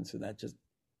Distance," and that just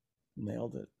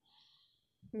nailed it.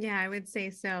 Yeah, I would say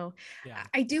so. Yeah.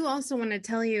 I do also want to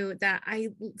tell you that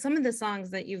some of the songs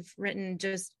that you've written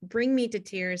just bring me to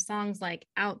tears. Songs like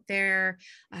 "Out There,"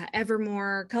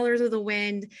 "Evermore," "Colors of the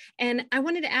Wind." And I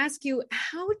wanted to ask you,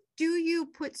 how do you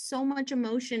put so much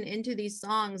emotion into these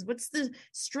songs? What's the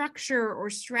structure or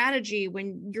strategy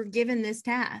when you're given this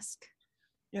task?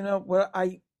 What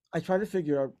I try to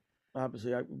figure out,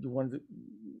 obviously, you want to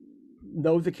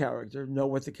know the character, know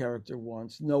what the character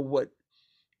wants, know what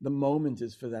the moment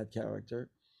is for that character.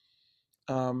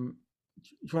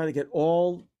 Try to get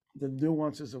all the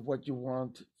nuances of what you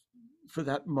want for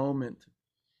that moment.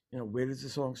 Where does the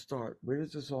song start? Where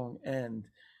does the song end?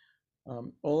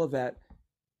 All of that.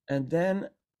 And then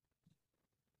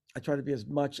I try to be as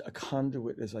much a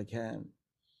conduit as I can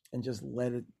and just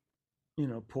let it,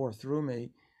 pour through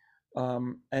me.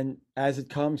 And as it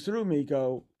comes through me,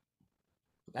 go,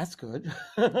 that's good.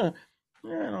 Yeah,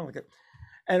 I don't like it.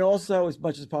 And also, as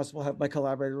much as possible, have my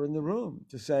collaborator in the room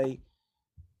to say,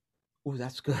 "Oh,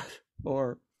 that's good,"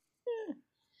 or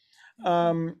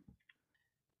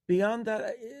beyond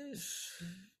that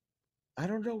I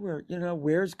don't know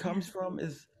where it comes from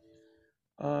is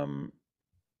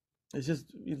it's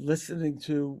just listening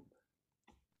to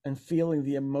and feeling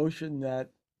the emotion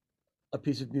that a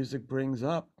piece of music brings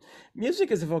up.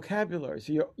 Music is a vocabulary,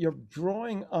 so you're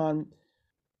drawing on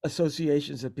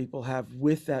associations that people have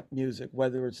with that music,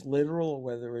 whether it's literal or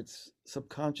whether it's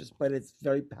subconscious, but it's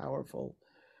very powerful.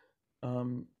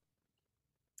 And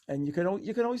you can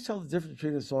always tell the difference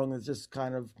between a song that's just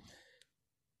kind of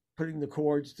putting the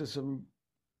chords to some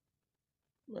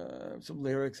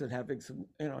lyrics and having some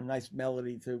nice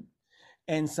melody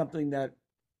and something that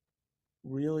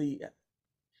really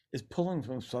is pulling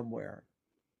from somewhere.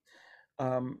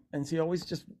 And so you always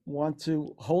just want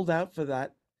to hold out for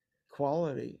that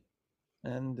quality,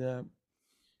 and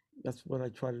that's what I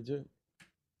try to do.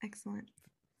 Excellent.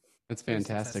 That's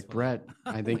fantastic. Brett,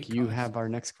 I think you have our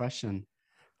next question.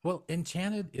 Well,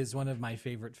 Enchanted is one of my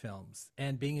favorite films,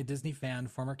 and being a Disney fan,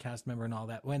 former cast member and all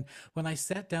that, when I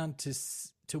sat down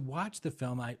to watch the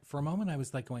film, for a moment I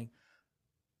was like going,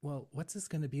 well, what's this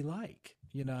going to be like?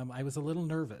 I was a little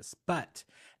nervous, but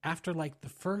after like the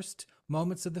first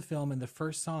moments of the film and the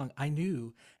first song, I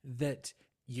knew that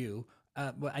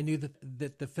I knew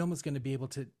that the film was going to be able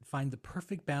to find the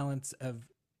perfect balance of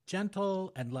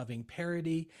gentle and loving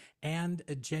parody and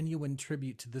a genuine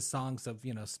tribute to the songs of,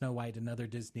 Snow White and other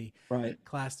Disney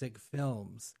classic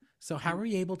films. So how were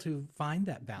you able to find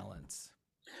that balance?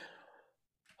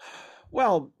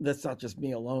 Well, that's not just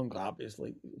me alone,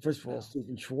 obviously. First of all,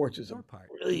 Stephen Schwartz is a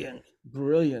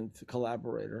brilliant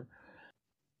collaborator.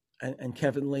 And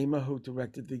Kevin Lima, who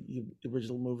directed the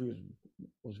original movie,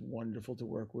 was wonderful to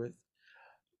work with.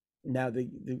 Now the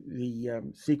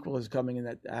sequel is coming, and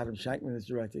that Adam Shankman is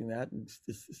directing that, and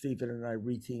Stephen and I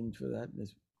reteamed for that. And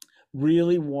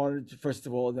really wanted to, first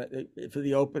of all, that for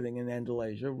the opening in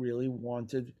Andalasia, really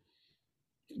wanted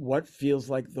what feels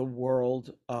like the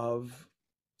world of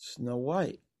Snow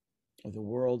White or the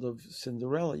world of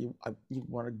Cinderella. You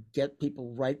want to get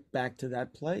people right back to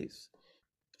that place.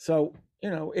 So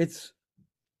it's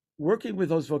working with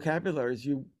those vocabularies.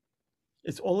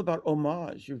 It's all about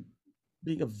homage. You're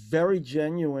being a very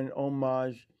genuine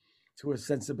homage to a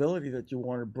sensibility that you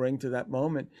want to bring to that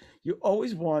moment. You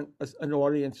always want an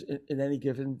audience in any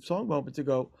given song moment to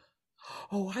go,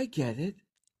 "Oh, I get it.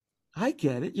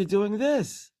 You're doing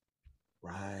this,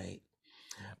 right?"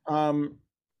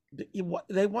 You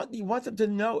want them to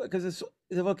know, because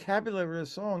the vocabulary of a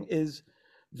song is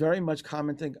very much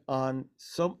commenting on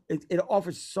it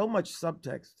offers so much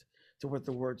subtext to what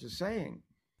the words are saying.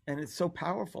 And it's so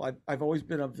powerful. I've always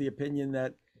been of the opinion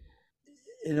that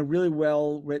in a really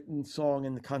well written song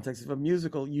in the context of a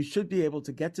musical, you should be able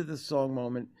to get to the song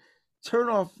moment, turn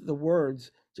off the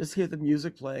words, just hear the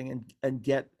music playing and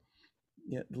get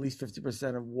at least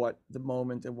 50% of what the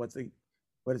moment and what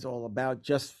it's all about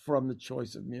just from the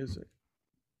choice of music.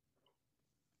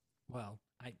 Well,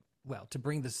 to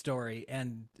bring the story,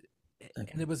 and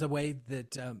it was a way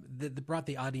that that brought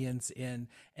the audience in,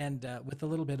 and with a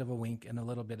little bit of a wink and a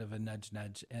little bit of a nudge,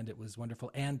 and it was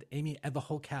wonderful. And Amy, and the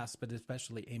whole cast, but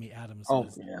especially Amy Adams,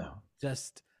 was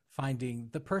just finding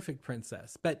the perfect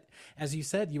princess. But as you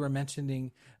said, you were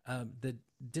mentioning the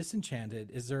Disenchanted.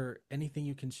 Is there anything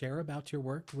you can share about your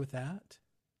work with that?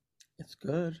 It's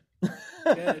good.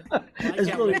 Good.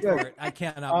 It's really good. I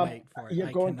cannot wait for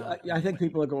it. I think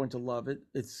people are going to love it.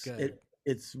 It's good.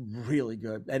 It's really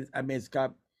good. And I mean, it's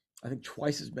got, I think,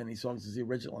 twice as many songs as the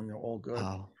original, and they're all good.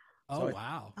 Wow. So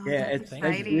wow. Yeah, it's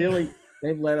really,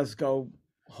 they've let us go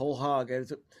whole hog.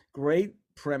 It's a great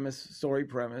story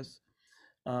premise.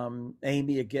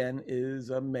 Amy, again,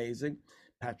 is amazing.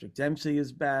 Patrick Dempsey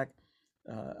is back.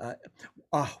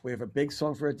 We have a big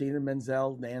song for Idina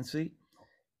Menzel, Nancy.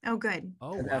 Oh, good.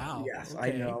 Oh, wow. Yes,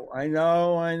 okay. I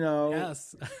know.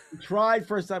 Yes. We tried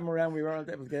first time around. We weren't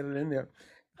able to get it in there.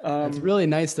 It's really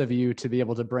nice of you to be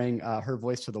able to bring her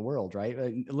voice to the world, right?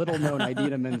 Little known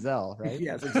Idina Menzel, right?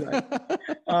 Yes, exactly.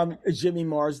 Jimmy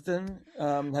Marsden,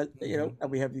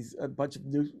 we have a bunch of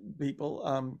new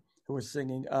people who are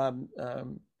singing.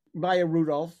 Maya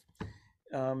Rudolph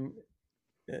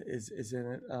is in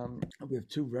it. We have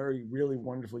two really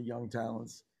wonderful young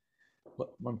talents.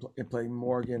 One playing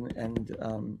Morgan and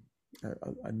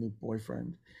a new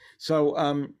boyfriend. So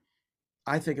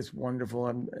I think it's wonderful.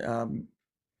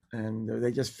 And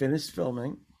they just finished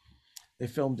filming. They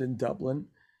filmed in Dublin,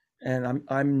 and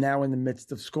I'm now in the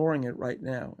midst of scoring it right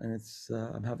now, and it's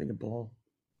I'm having a ball.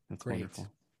 That's great. Wonderful.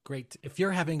 Great. If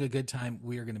you're having a good time,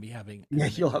 we are going to be having.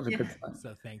 You'll have a good time.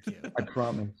 So thank you. I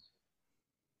promise.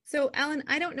 So, Alan,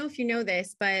 I don't know if you know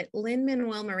this, but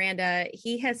Lin-Manuel Miranda,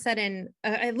 he has said in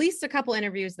at least a couple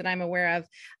interviews that I'm aware of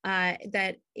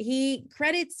that he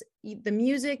credits the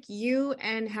music you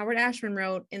and Howard Ashman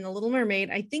wrote in The Little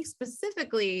Mermaid, I think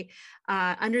specifically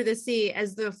Under the Sea,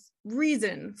 as the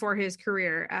reason for his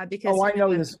career. Because I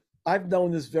know this. I've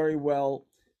known this very well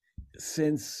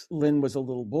since Lin was a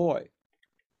little boy.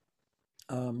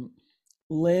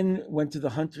 Lin went to the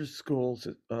Hunter schools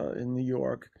in New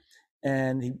York.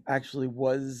 And he actually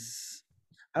was,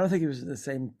 I don't think he was in the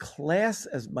same class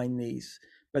as my niece,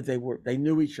 but they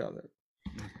knew each other.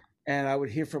 And I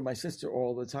would hear from my sister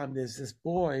all the time, there's this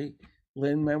boy,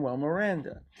 Lin-Manuel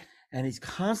Miranda, and he's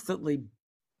constantly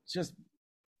just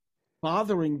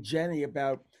bothering Jenny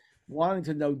about wanting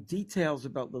to know details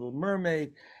about Little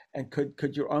Mermaid, and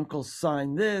could your uncle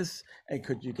sign this, and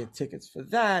could you get tickets for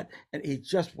that? And he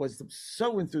just was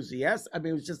so enthusiastic. I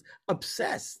mean, he was just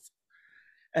obsessed.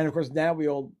 And of course, now we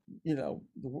all know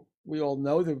who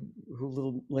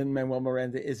little Lin-Manuel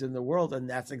Miranda is in the world, and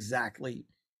that's exactly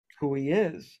who he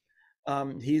is.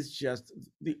 He's just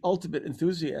the ultimate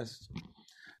enthusiast,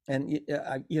 and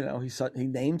he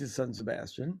named his son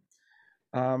Sebastian.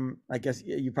 I guess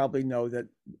you probably know that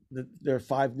there are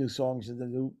 5 new songs in the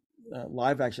new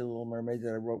live action Little Mermaid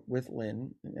that I wrote with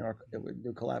Lin in our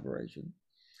new collaboration.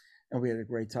 And we had a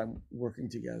great time working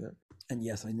together. And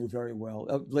yes, I knew very well.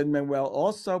 Lin-Manuel,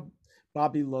 also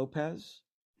Bobby Lopez,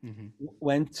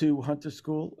 went to Hunter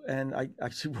School, and I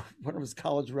actually wrote one of his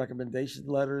college recommendation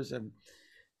letters. And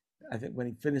I think when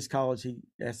he finished college, he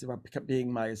asked about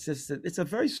being my assistant. It's a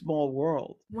very small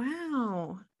world.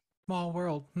 Wow. Small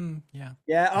world. Yeah.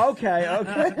 Yeah. Okay.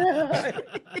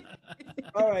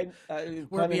 All right.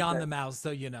 We're beyond the mouse,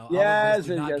 so all of this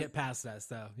do not get past us,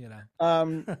 so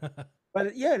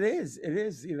But yeah, it is.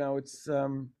 It's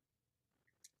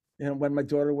when my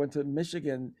daughter went to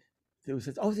Michigan, they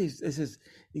said, "Oh, these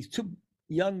two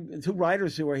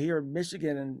writers who are here in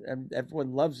Michigan, and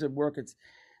everyone loves their work."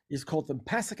 He's called them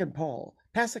Pasek and Paul.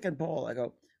 Pasek and Paul. I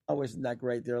go, "Oh, isn't that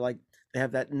great?" They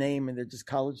have that name, and they're just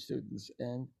college students.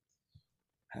 And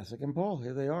Pasek and Paul,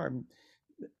 here they are. And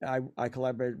I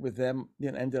collaborated with them.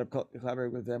 Ended up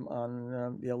collaborating with them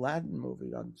on the Aladdin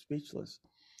movie, on Speechless.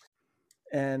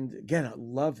 And again, I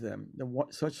love them. They're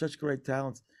such great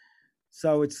talents.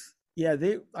 So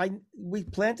we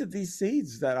planted these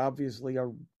seeds that obviously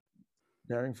are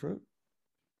bearing fruit.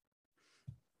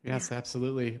 Yes,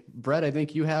 absolutely. Brett, I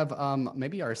think you have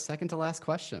maybe our second to last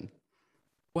question.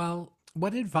 Well,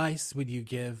 what advice would you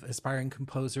give aspiring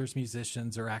composers,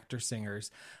 musicians, or actor singers?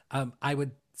 I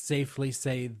would safely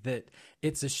say that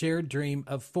it's a shared dream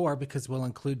of 4, because we'll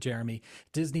include Jeremy,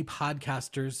 Disney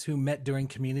podcasters who met doing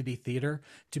community theater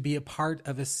to be a part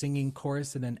of a singing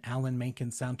chorus in an Alan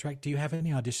Menken soundtrack. Do you have any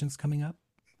auditions coming up?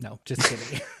 No, just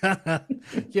kidding.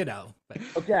 You know. But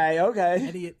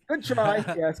Okay. Good try.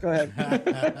 Yes, go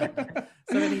ahead.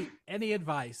 So any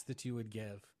advice that you would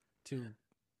give to...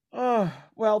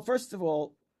 Well, first of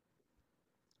all,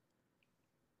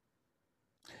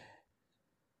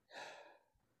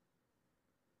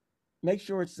 make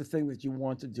sure it's the thing that you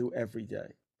want to do every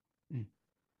day.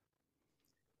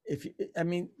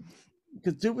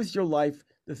 Because do with your life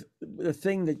the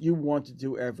thing that you want to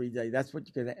do every day. That's what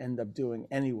you're going to end up doing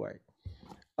anyway.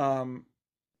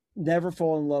 Never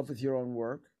fall in love with your own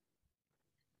work.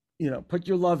 Put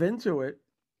your love into it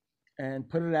and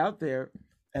put it out there,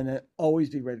 and then always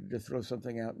be ready to throw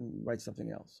something out and write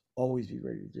something else. Always be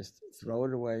ready to just throw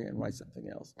it away and write something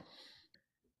else.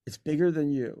 It's bigger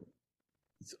than you.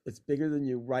 It's bigger than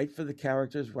you. Write for the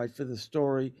characters, write for the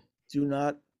story. Do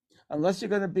not, unless you're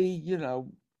going to be,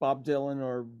 Bob Dylan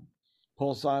or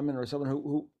Paul Simon or someone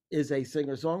who is a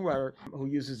singer-songwriter who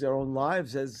uses their own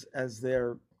lives as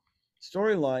their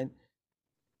storyline.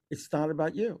 It's not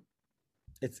about you.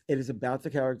 It is about the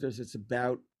characters. It's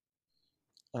about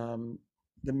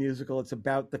the musical. It's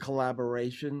about the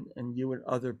collaboration and you and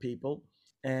other people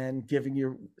and giving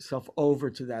yourself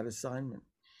over to that assignment.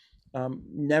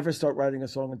 Never start writing a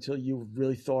song until you've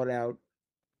really thought out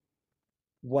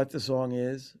what the song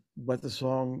is, what the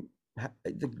song,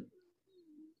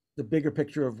 the bigger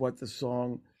picture of what the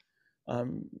song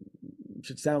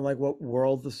should sound like, what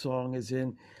world the song is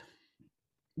in.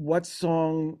 What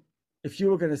song, if you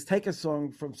were going to take a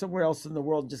song from somewhere else in the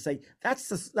world and just say, that's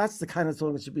the kind of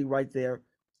song that should be right there,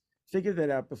 figure that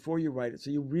out before you write it.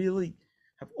 So you really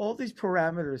have all these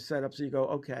parameters set up so you go,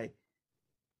 okay,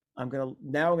 I'm going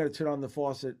to turn on the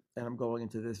faucet and I'm going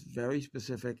into this very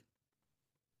specific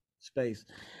space.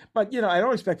 But, I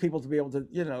don't expect people to be able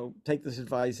to, take this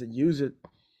advice and use it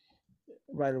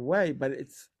right away, but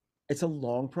it's a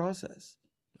long process.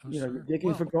 You're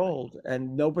digging for gold,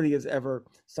 and nobody has ever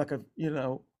stuck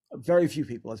very few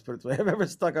people, let's put it this way, have ever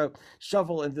stuck a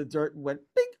shovel in the dirt and went,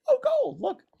 bing, oh, gold,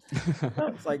 look.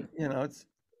 It's like,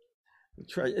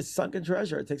 it's sunken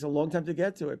treasure. It takes a long time to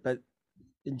get to it, but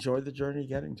enjoy the journey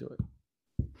getting to it.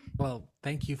 Well,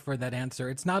 thank you for that answer.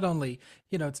 It's not only,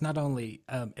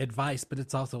 advice, but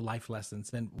it's also life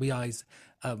lessons. And we always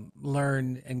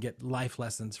learn and get life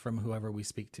lessons from whoever we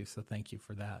speak to. So thank you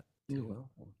for that. You're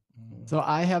welcome. So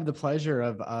I have the pleasure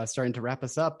of starting to wrap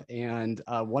us up. And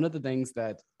one of the things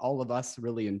that all of us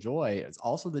really enjoy is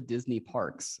also the Disney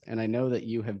parks. And I know that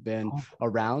you have been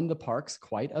around the parks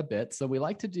quite a bit. So we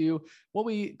like to do what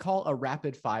we call a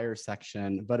rapid fire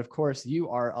section. But of course, you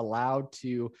are allowed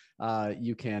to,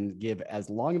 you can give as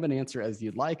long of an answer as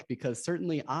you'd like, because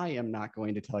certainly I am not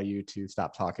going to tell you to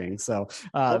stop talking. So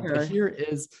but here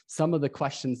is some of the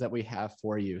questions that we have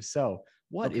for you. So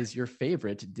what is your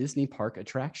favorite Disney park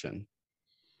attraction?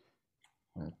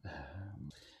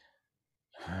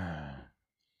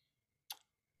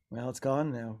 Well, it's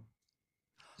gone now.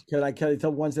 Can I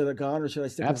tell ones that are gone, or should I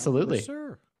stick? Absolutely.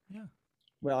 Sure. Yeah.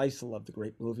 Well, I used to love the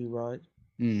Great Movie Ride.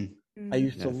 I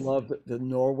used to love the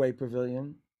Norway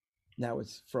Pavilion. Now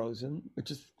it's frozen,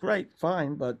 which is great,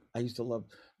 fine, but I used to love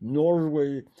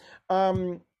Norway.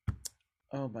 Oh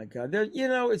my God, there.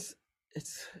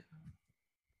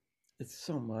 It's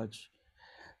so much.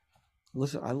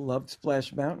 Listen, I loved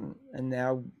Splash Mountain, and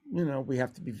now we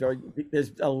have to be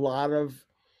there's a lot of.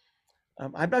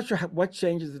 I'm not sure what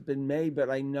changes have been made,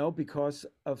 but I know because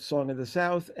of Song of the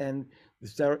South and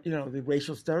the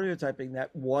racial stereotyping that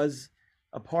was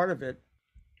a part of it,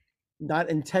 not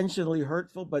intentionally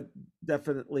hurtful, but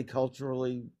definitely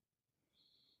culturally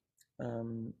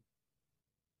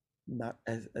not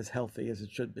as healthy as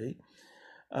it should be.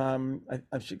 I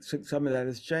think some of that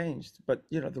has changed, but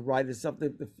the ride is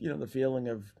something. The feeling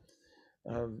of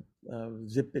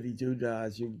zippity doo dah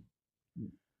as you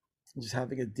just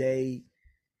having a day,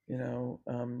 in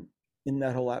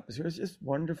that whole atmosphere. It's just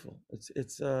wonderful.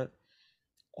 It's so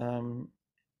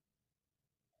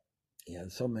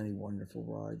many wonderful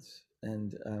rides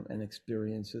and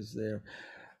experiences there.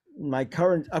 My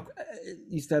current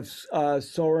used to have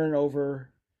soaring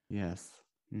over. Yes.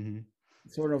 Mm-hmm.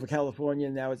 Soaring over California,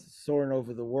 now it's soaring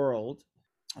over the world.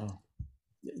 Oh,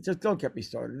 just don't get me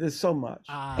started. There's so much.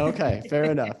 Okay, fair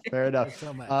enough. Fair enough.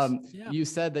 So much. You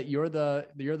said that you're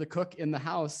the cook in the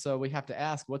house, so we have to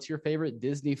ask, what's your favorite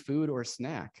Disney food or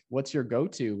snack? What's your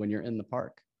go-to when you're in the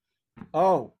park?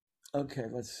 Oh, okay.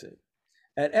 Let's see.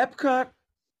 At Epcot,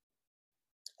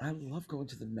 I love going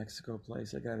to the Mexico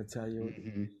place. I got to tell you,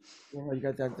 Mhm. you know, you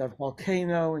got that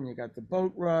volcano, and you got the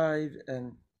boat ride,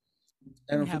 and You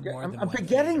I'm, have more than I'm one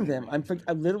forgetting favorite. them.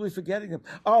 I'm literally forgetting them.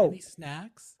 Oh, Any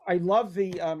snacks? I love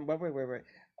the wait.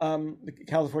 The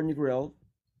California Grill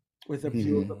with a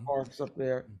few of the Mhm. parks up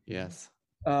there. Yes.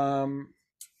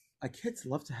 My kids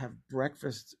love to have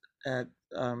breakfast at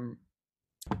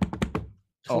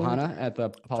Ohana at the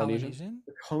Polynesian.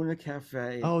 the Kona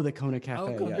Cafe. Oh, the Kona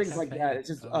Cafe. Kona Yes. Things like that. It's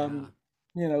just Oh, yeah.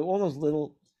 you know, all those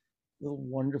little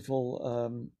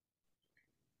wonderful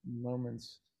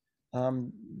moments.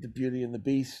 The Beauty and the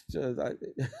Beast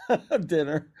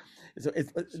dinner. It's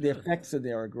the effects in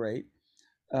there are great.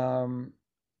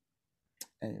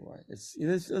 Anyway,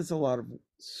 it's a lot of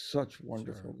such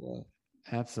wonderful.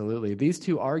 Absolutely. These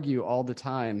two argue all the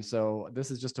time. So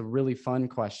this is just a really fun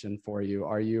question for you.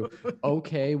 Are you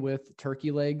okay with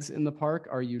turkey legs in the park?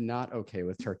 Are you not okay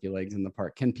with turkey legs in the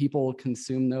park? Can people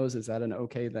consume those? Is that an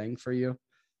okay thing for you?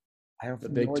 I have The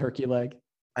big turkey leg?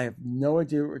 I have no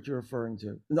idea what you're referring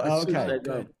to. No, Oh, as soon as okay. I know.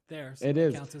 Good. There. So It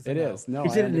is. counts as a It no. is. No,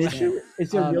 Is I it an understand. issue?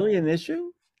 Is it really an issue?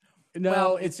 No,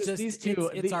 Well, it's it's just these just- two.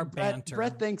 it's our banter.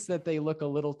 Brett thinks that they look a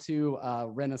little too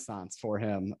Renaissance for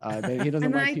him. He doesn't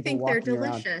And like I people think they're walking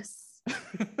around. delicious.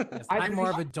 Yes, I I'm more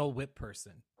of think- a Dole Whip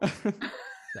person. So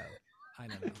I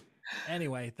don't know.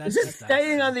 Anyway, Is that's it just that.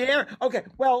 staying on the air? Okay.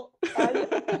 Well,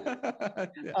 Yeah.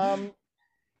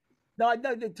 no,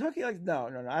 the turkey legs. No.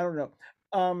 I don't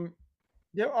know.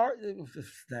 There are the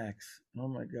snacks. Oh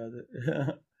my god.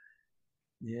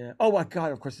 Yeah. Oh my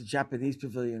god. Of course, the Japanese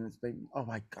pavilion is big. Oh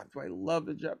my god, do I love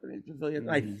the Japanese pavilion?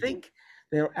 I think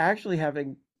they're actually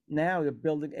having now. They're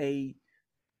building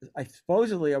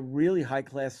supposedly a really high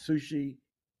class sushi.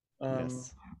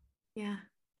 Yes. Yeah.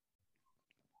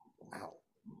 Wow.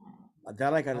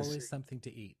 That I gotta see. Always something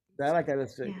to eat. That I gotta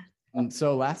see. Yeah.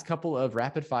 So last couple of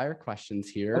rapid fire questions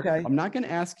here. Okay. I'm not going to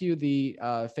ask you the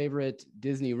favorite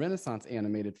Disney Renaissance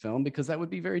animated film because that would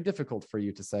be very difficult for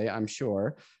you to say, I'm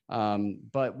sure.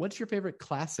 But what's your favorite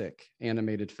classic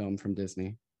animated film from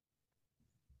Disney?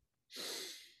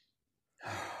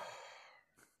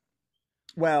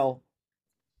 Well,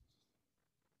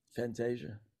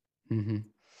 Fantasia. Mm-hmm.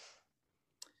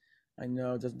 I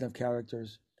know it doesn't have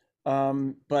characters,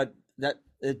 but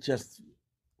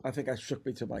I think I shook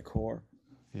me to my core.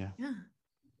 Yeah. Yeah.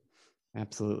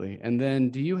 Absolutely. And then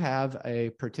do you have a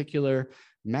particular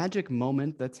magic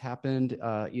moment that's happened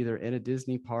either in a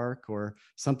Disney park or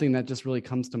something that just really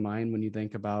comes to mind when you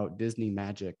think about Disney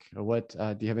magic? What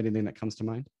do you have anything that comes to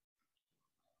mind?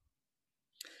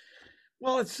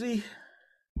 Well, let's see.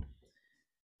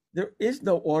 There is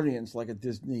no audience like a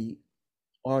Disney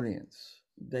audience.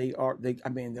 I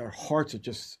mean, their hearts are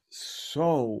just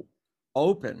so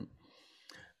open.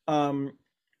 And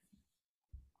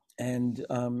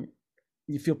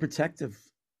you feel protective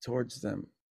towards them,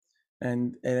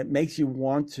 and it makes you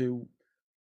want to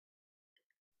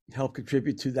help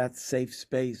contribute to that safe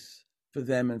space for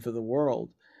them and for the world.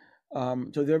 So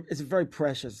it's a very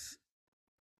precious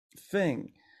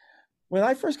thing. When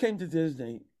I first came to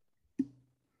Disney,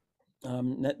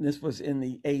 this was in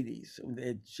the 80s,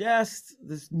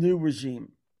 this new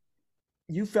regime.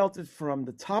 You felt it from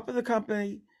the top of the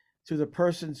company to the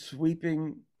person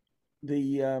sweeping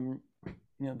the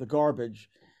garbage.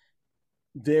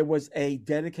 There was a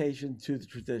dedication to the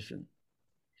tradition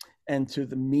and to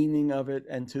the meaning of it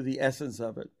and to the essence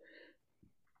of it.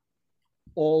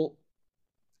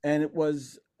 And it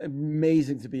was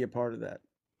amazing to be a part of that.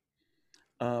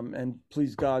 And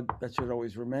please God, that should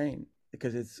always remain,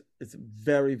 because it's a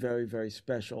very, very, very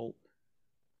special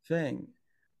thing.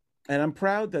 And I'm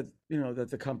proud that that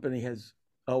the company has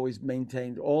always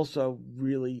maintained also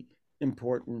really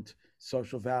important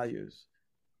social values,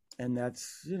 and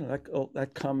that's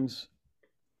that comes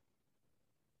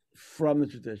from the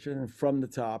tradition and from the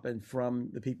top and from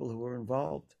the people who are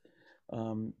involved.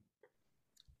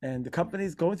 And the company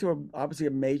is going through obviously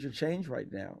a major change right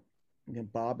now.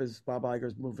 Bob Iger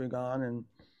is moving on, and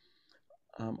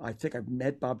I think I've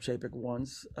met Bob Chapek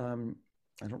once.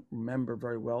 I don't remember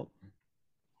very well.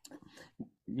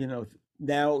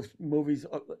 Now movies,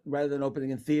 rather than opening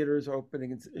in theaters, are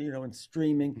opening in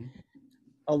streaming.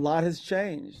 A lot has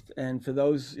changed, and for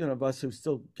those of us who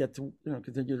still get to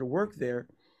continue to work there,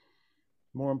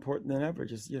 more important than ever,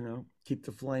 just keep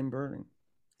the flame burning.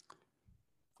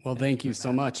 Well, thank you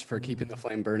so much for keeping the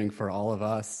flame burning for all of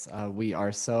us. We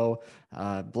are so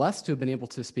blessed to have been able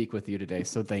to speak with you today.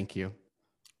 So thank you.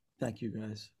 Thank you,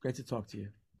 guys. Great to talk to you.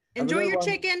 Enjoy Have a good your one.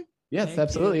 chicken. Yes, Thank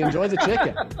absolutely. you. Enjoy the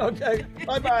chicken. Okay.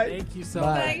 Bye-bye. Thank you so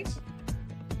Bye. much.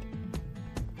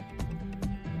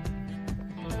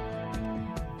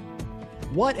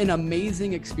 What an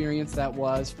amazing experience that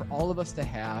was for all of us to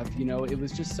have. You know, it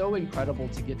was just so incredible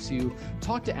to get to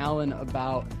talk to Alan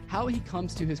about how he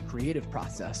comes to his creative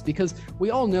process, because we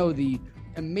all know the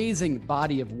amazing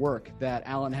body of work that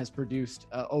Alan has produced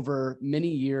over many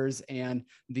years, and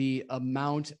the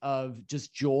amount of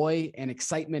just joy and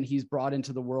excitement he's brought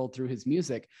into the world through his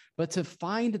music. But to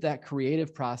find that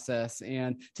creative process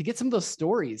and to get some of those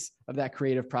stories of that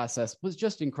creative process was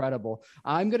just incredible.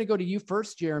 I'm going to go to you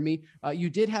first, Jeremy. You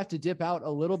did have to dip out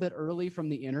a little bit early from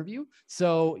the interview.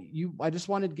 So I just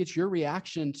wanted to get your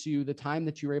reaction to the time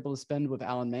that you were able to spend with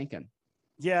Alan Menken.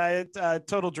 Yeah,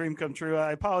 total dream come true.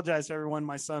 I apologize to everyone.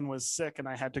 My son was sick and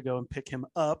I had to go and pick him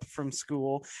up from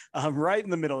school right in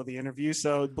the middle of the interview.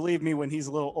 So believe me, when he's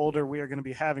a little older, we are going to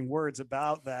be having words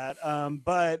about that.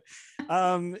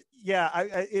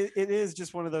 It is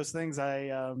just one of those things.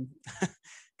 I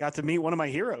got to meet one of my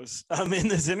heroes in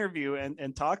this interview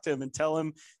and talk to him and tell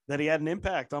him that he had an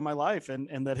impact on my life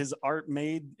and that his art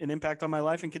made an impact on my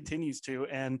life and continues to.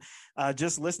 And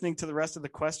just listening to the rest of the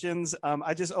questions,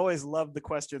 I just always love the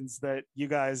questions that you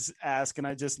guys ask. And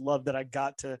I just love that I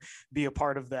got to be a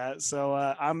part of that. So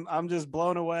I'm just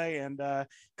blown away, and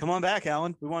come on back,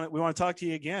 Alan. We want to talk to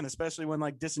you again, especially when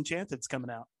like Disenchanted's coming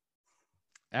out.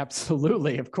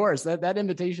 Absolutely. Of course. That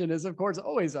invitation is, of course,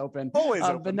 always open. Always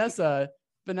open.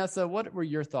 Vanessa, what were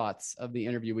your thoughts of the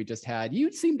interview we just had?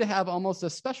 You seem to have almost a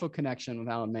special connection with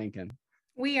Alan Menken.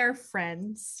 We are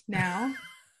friends now.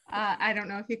 I don't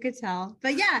know if you could tell,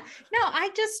 but yeah, no,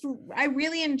 I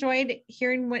really enjoyed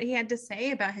hearing what he had to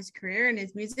say about his career and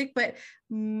his music. But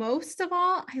most of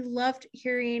all, I loved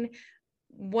hearing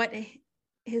what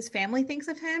his family thinks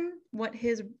of him, what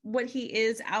he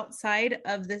is outside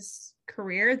of this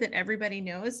career that everybody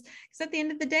knows. Because at the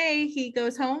end of the day, he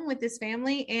goes home with his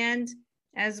family, and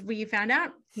as we found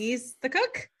out, he's the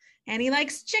cook and he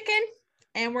likes chicken,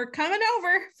 and we're coming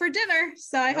over for dinner.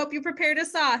 So I hope you prepared a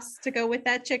sauce to go with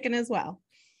that chicken as well.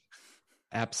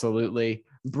 Absolutely.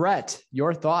 Brett,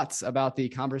 your thoughts about the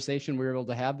conversation we were able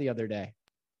to have the other day?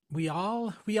 We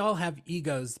all have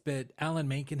egos, but Alan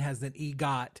Menken has an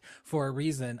EGOT for a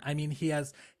reason. I mean, he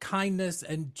has kindness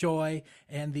and joy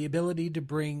and the ability to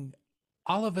bring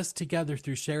all of us together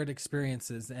through shared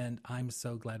experiences. And I'm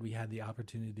so glad we had the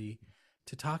opportunity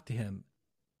to talk to him.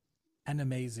 An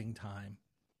amazing time.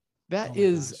 That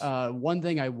is one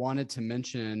thing I wanted to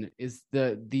mention is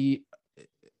the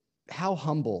how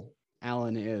humble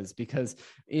Alan is, because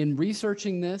in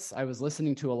researching this, I was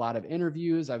listening to a lot of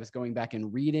interviews. I was going back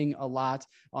and reading a lot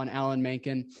on Alan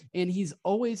Menken, and he's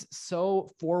always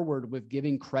so forward with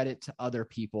giving credit to other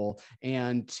people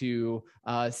and to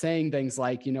saying things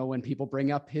like, you know, when people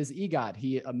bring up his EGOT,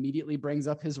 he immediately brings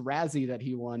up his Razzie that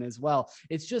he won as well.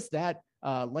 It's just that,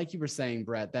 like you were saying,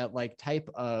 Brett, that like type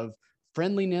of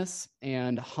friendliness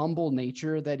and humble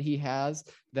nature that he has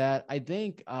that I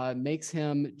think makes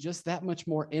him just that much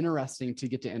more interesting to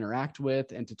get to interact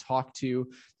with and to talk to,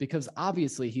 because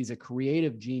obviously he's a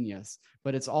creative genius,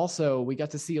 but it's also, we got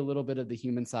to see a little bit of the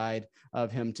human side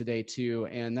of him today too.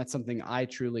 And that's something I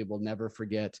truly will never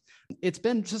forget. It's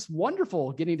been just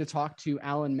wonderful getting to talk to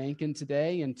Alan Menken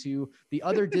today and to the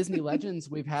other Disney legends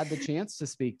we've had the chance to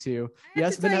speak to.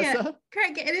 Yes, Vanessa?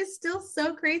 Craig, it is still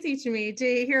so crazy to me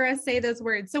to hear us say those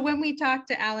words. So when we talk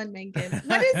to Alan Menken,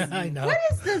 what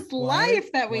is this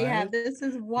life that we have? This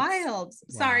is wild.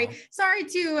 Wow. Sorry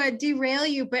to derail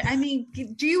you, but I mean,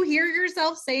 do you hear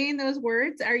yourself saying those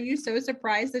words? Are you so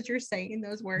surprised that you're saying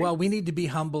those words? Well, we need to be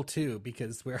humble too,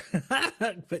 because we're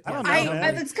but yeah,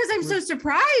 it's because I'm so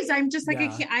surprised. I'm just like,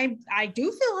 I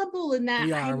do feel humble in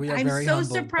that. I'm so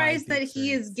surprised that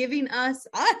he is giving us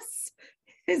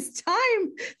his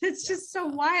time. That's just so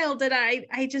wild, and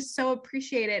I just so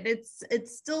appreciate it.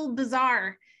 It's still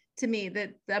bizarre to me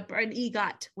that an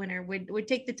EGOT winner would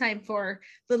take the time for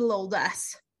little old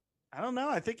us. I don't know.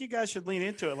 I think you guys should lean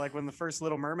into it. Like when the first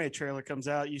Little Mermaid trailer comes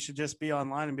out, you should just be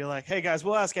online and be like, hey guys,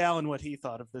 we'll ask Alan what he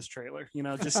thought of this trailer. You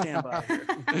know, just stand by here.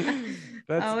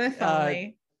 If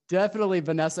only. Definitely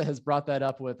Vanessa has brought that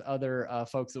up with other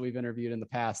folks that we've interviewed in the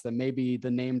past, that maybe the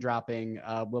name dropping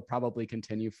will probably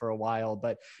continue for a while,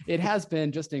 but it has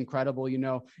been just incredible. You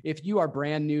know, if you are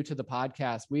brand new to the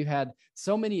podcast, we've had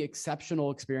so many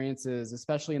exceptional experiences,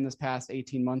 especially in this past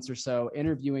 18 months or so,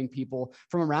 interviewing people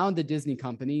from around the Disney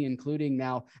company, including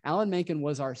now Alan Menken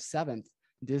was our 7th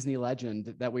Disney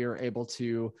legend that we were able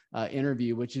to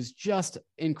interview, which is just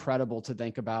incredible to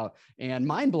think about and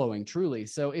mind-blowing, truly.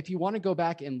 So if you want to go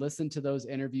back and listen to those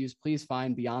interviews, please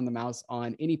find Beyond the Mouse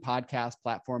on any podcast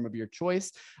platform of your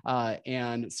choice,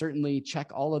 and certainly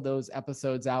check all of those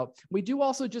episodes out. We do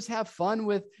also just have fun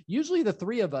with usually the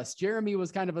three of us. Jeremy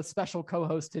was kind of a special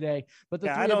co-host today, but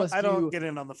the three of us I don't get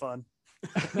in on the fun.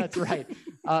 That's right.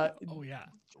 Oh yeah.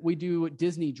 We do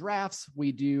Disney drafts.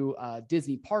 We do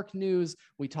Disney park news.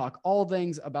 We talk all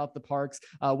things about the parks.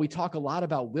 We talk a lot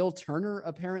about Will Turner,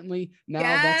 apparently. Now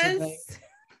that's a thing.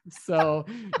 So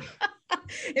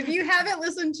if you haven't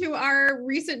listened to our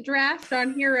recent draft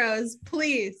on Heroes,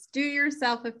 please do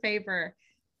yourself a favor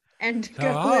and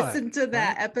go listen to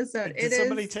that episode. Did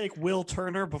somebody take Will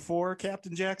Turner before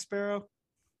Captain Jack Sparrow?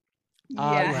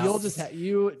 Yes. You'll just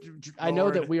I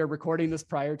know that we are recording this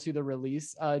prior to the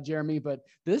release, Jeremy, but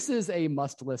this is a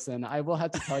must listen. I will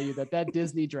have to tell you that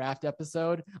Disney draft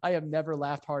episode, I have never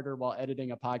laughed harder while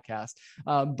editing a podcast.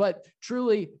 But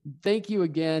truly, thank you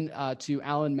again to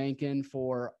Alan Menken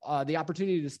for the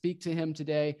opportunity to speak to him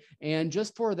today, and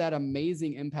just for that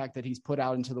amazing impact that he's put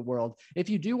out into the world. If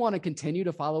you do want to continue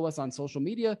to follow us on social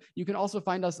media, you can also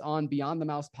find us on Beyond the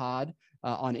Mouse Pod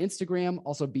on Instagram,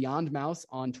 also Beyond Mouse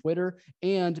on Twitter,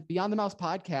 and Beyond the Mouse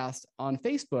Podcast on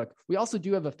Facebook. We also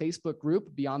do have a Facebook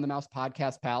group, Beyond the Mouse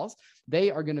Podcast Pals.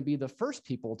 They are going to be the first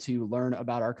people to learn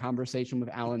about our conversation with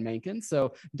Alan Menken.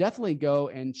 So definitely go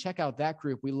and check out that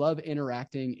group. We love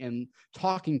interacting and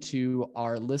talking to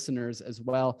our listeners as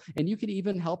well. And you can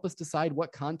even help us decide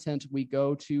what content we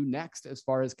go to next as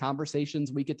far as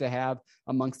conversations we get to have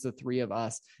amongst the three of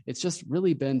us. It's just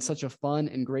really been such a fun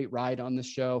and great ride on the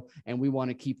show, and we want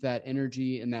to keep that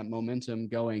energy and that momentum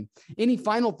going. Any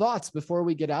final thoughts before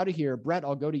we get out of here? Brett,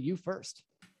 I'll go to you first.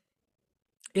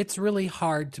 It's really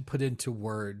hard to put into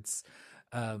words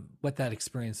what that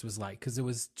experience was like, because it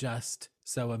was just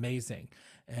so amazing.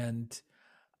 And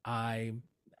I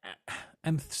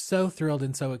am so thrilled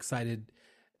and so excited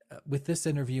with this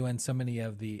interview and so many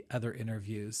of the other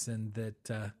interviews, and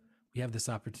that we have this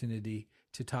opportunity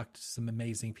to talk to some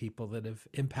amazing people that have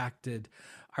impacted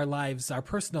our lives, our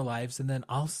personal lives, and then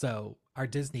also our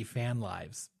Disney fan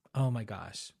lives. Oh my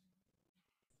gosh.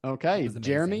 Okay.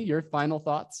 Jeremy, your final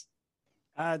thoughts?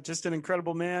 Just an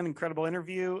incredible man, incredible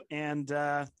interview. And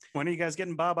when are you guys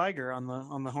getting Bob Iger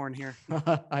on the horn here?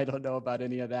 I don't know about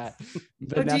any of that.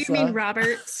 Oh, do you mean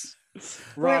Robert?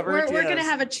 Robert, we're yes. going to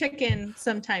have a chicken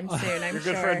sometime soon, I'm Your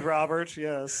sure. good friend Robert,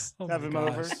 yes. Oh have my him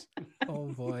gosh. over. Oh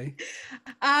boy.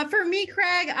 For me,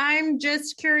 Craig, I'm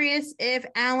just curious if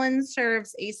Alan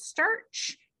serves a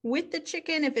starch with the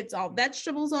chicken, if it's all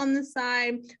vegetables on the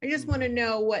side. I just want to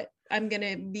know what I'm going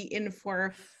to be in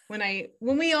for when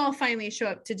we all finally show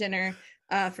up to dinner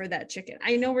for that chicken.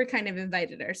 I know we're kind of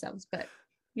invited ourselves, but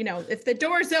if the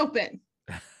door's open.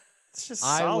 It's just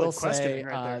solid questioning say,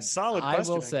 right there. Solid questioning.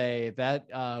 I will say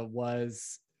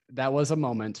that was a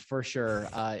moment for sure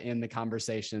in the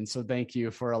conversation. So thank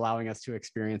you for allowing us to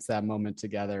experience that moment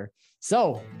together.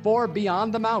 So for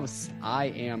Beyond the Mouse, I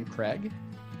am Craig.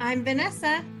 I'm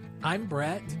Vanessa. I'm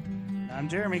Brett. I'm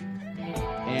Jeremy.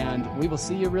 And we will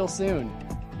see you real soon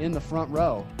in the front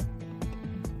row.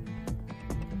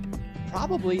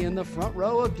 Probably in the front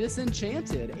row of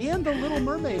Disenchanted and The Little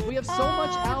Mermaid. We have so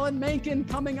much Alan Menken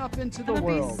coming up into the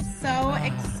world. It'll be so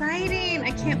exciting.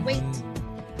 I can't wait.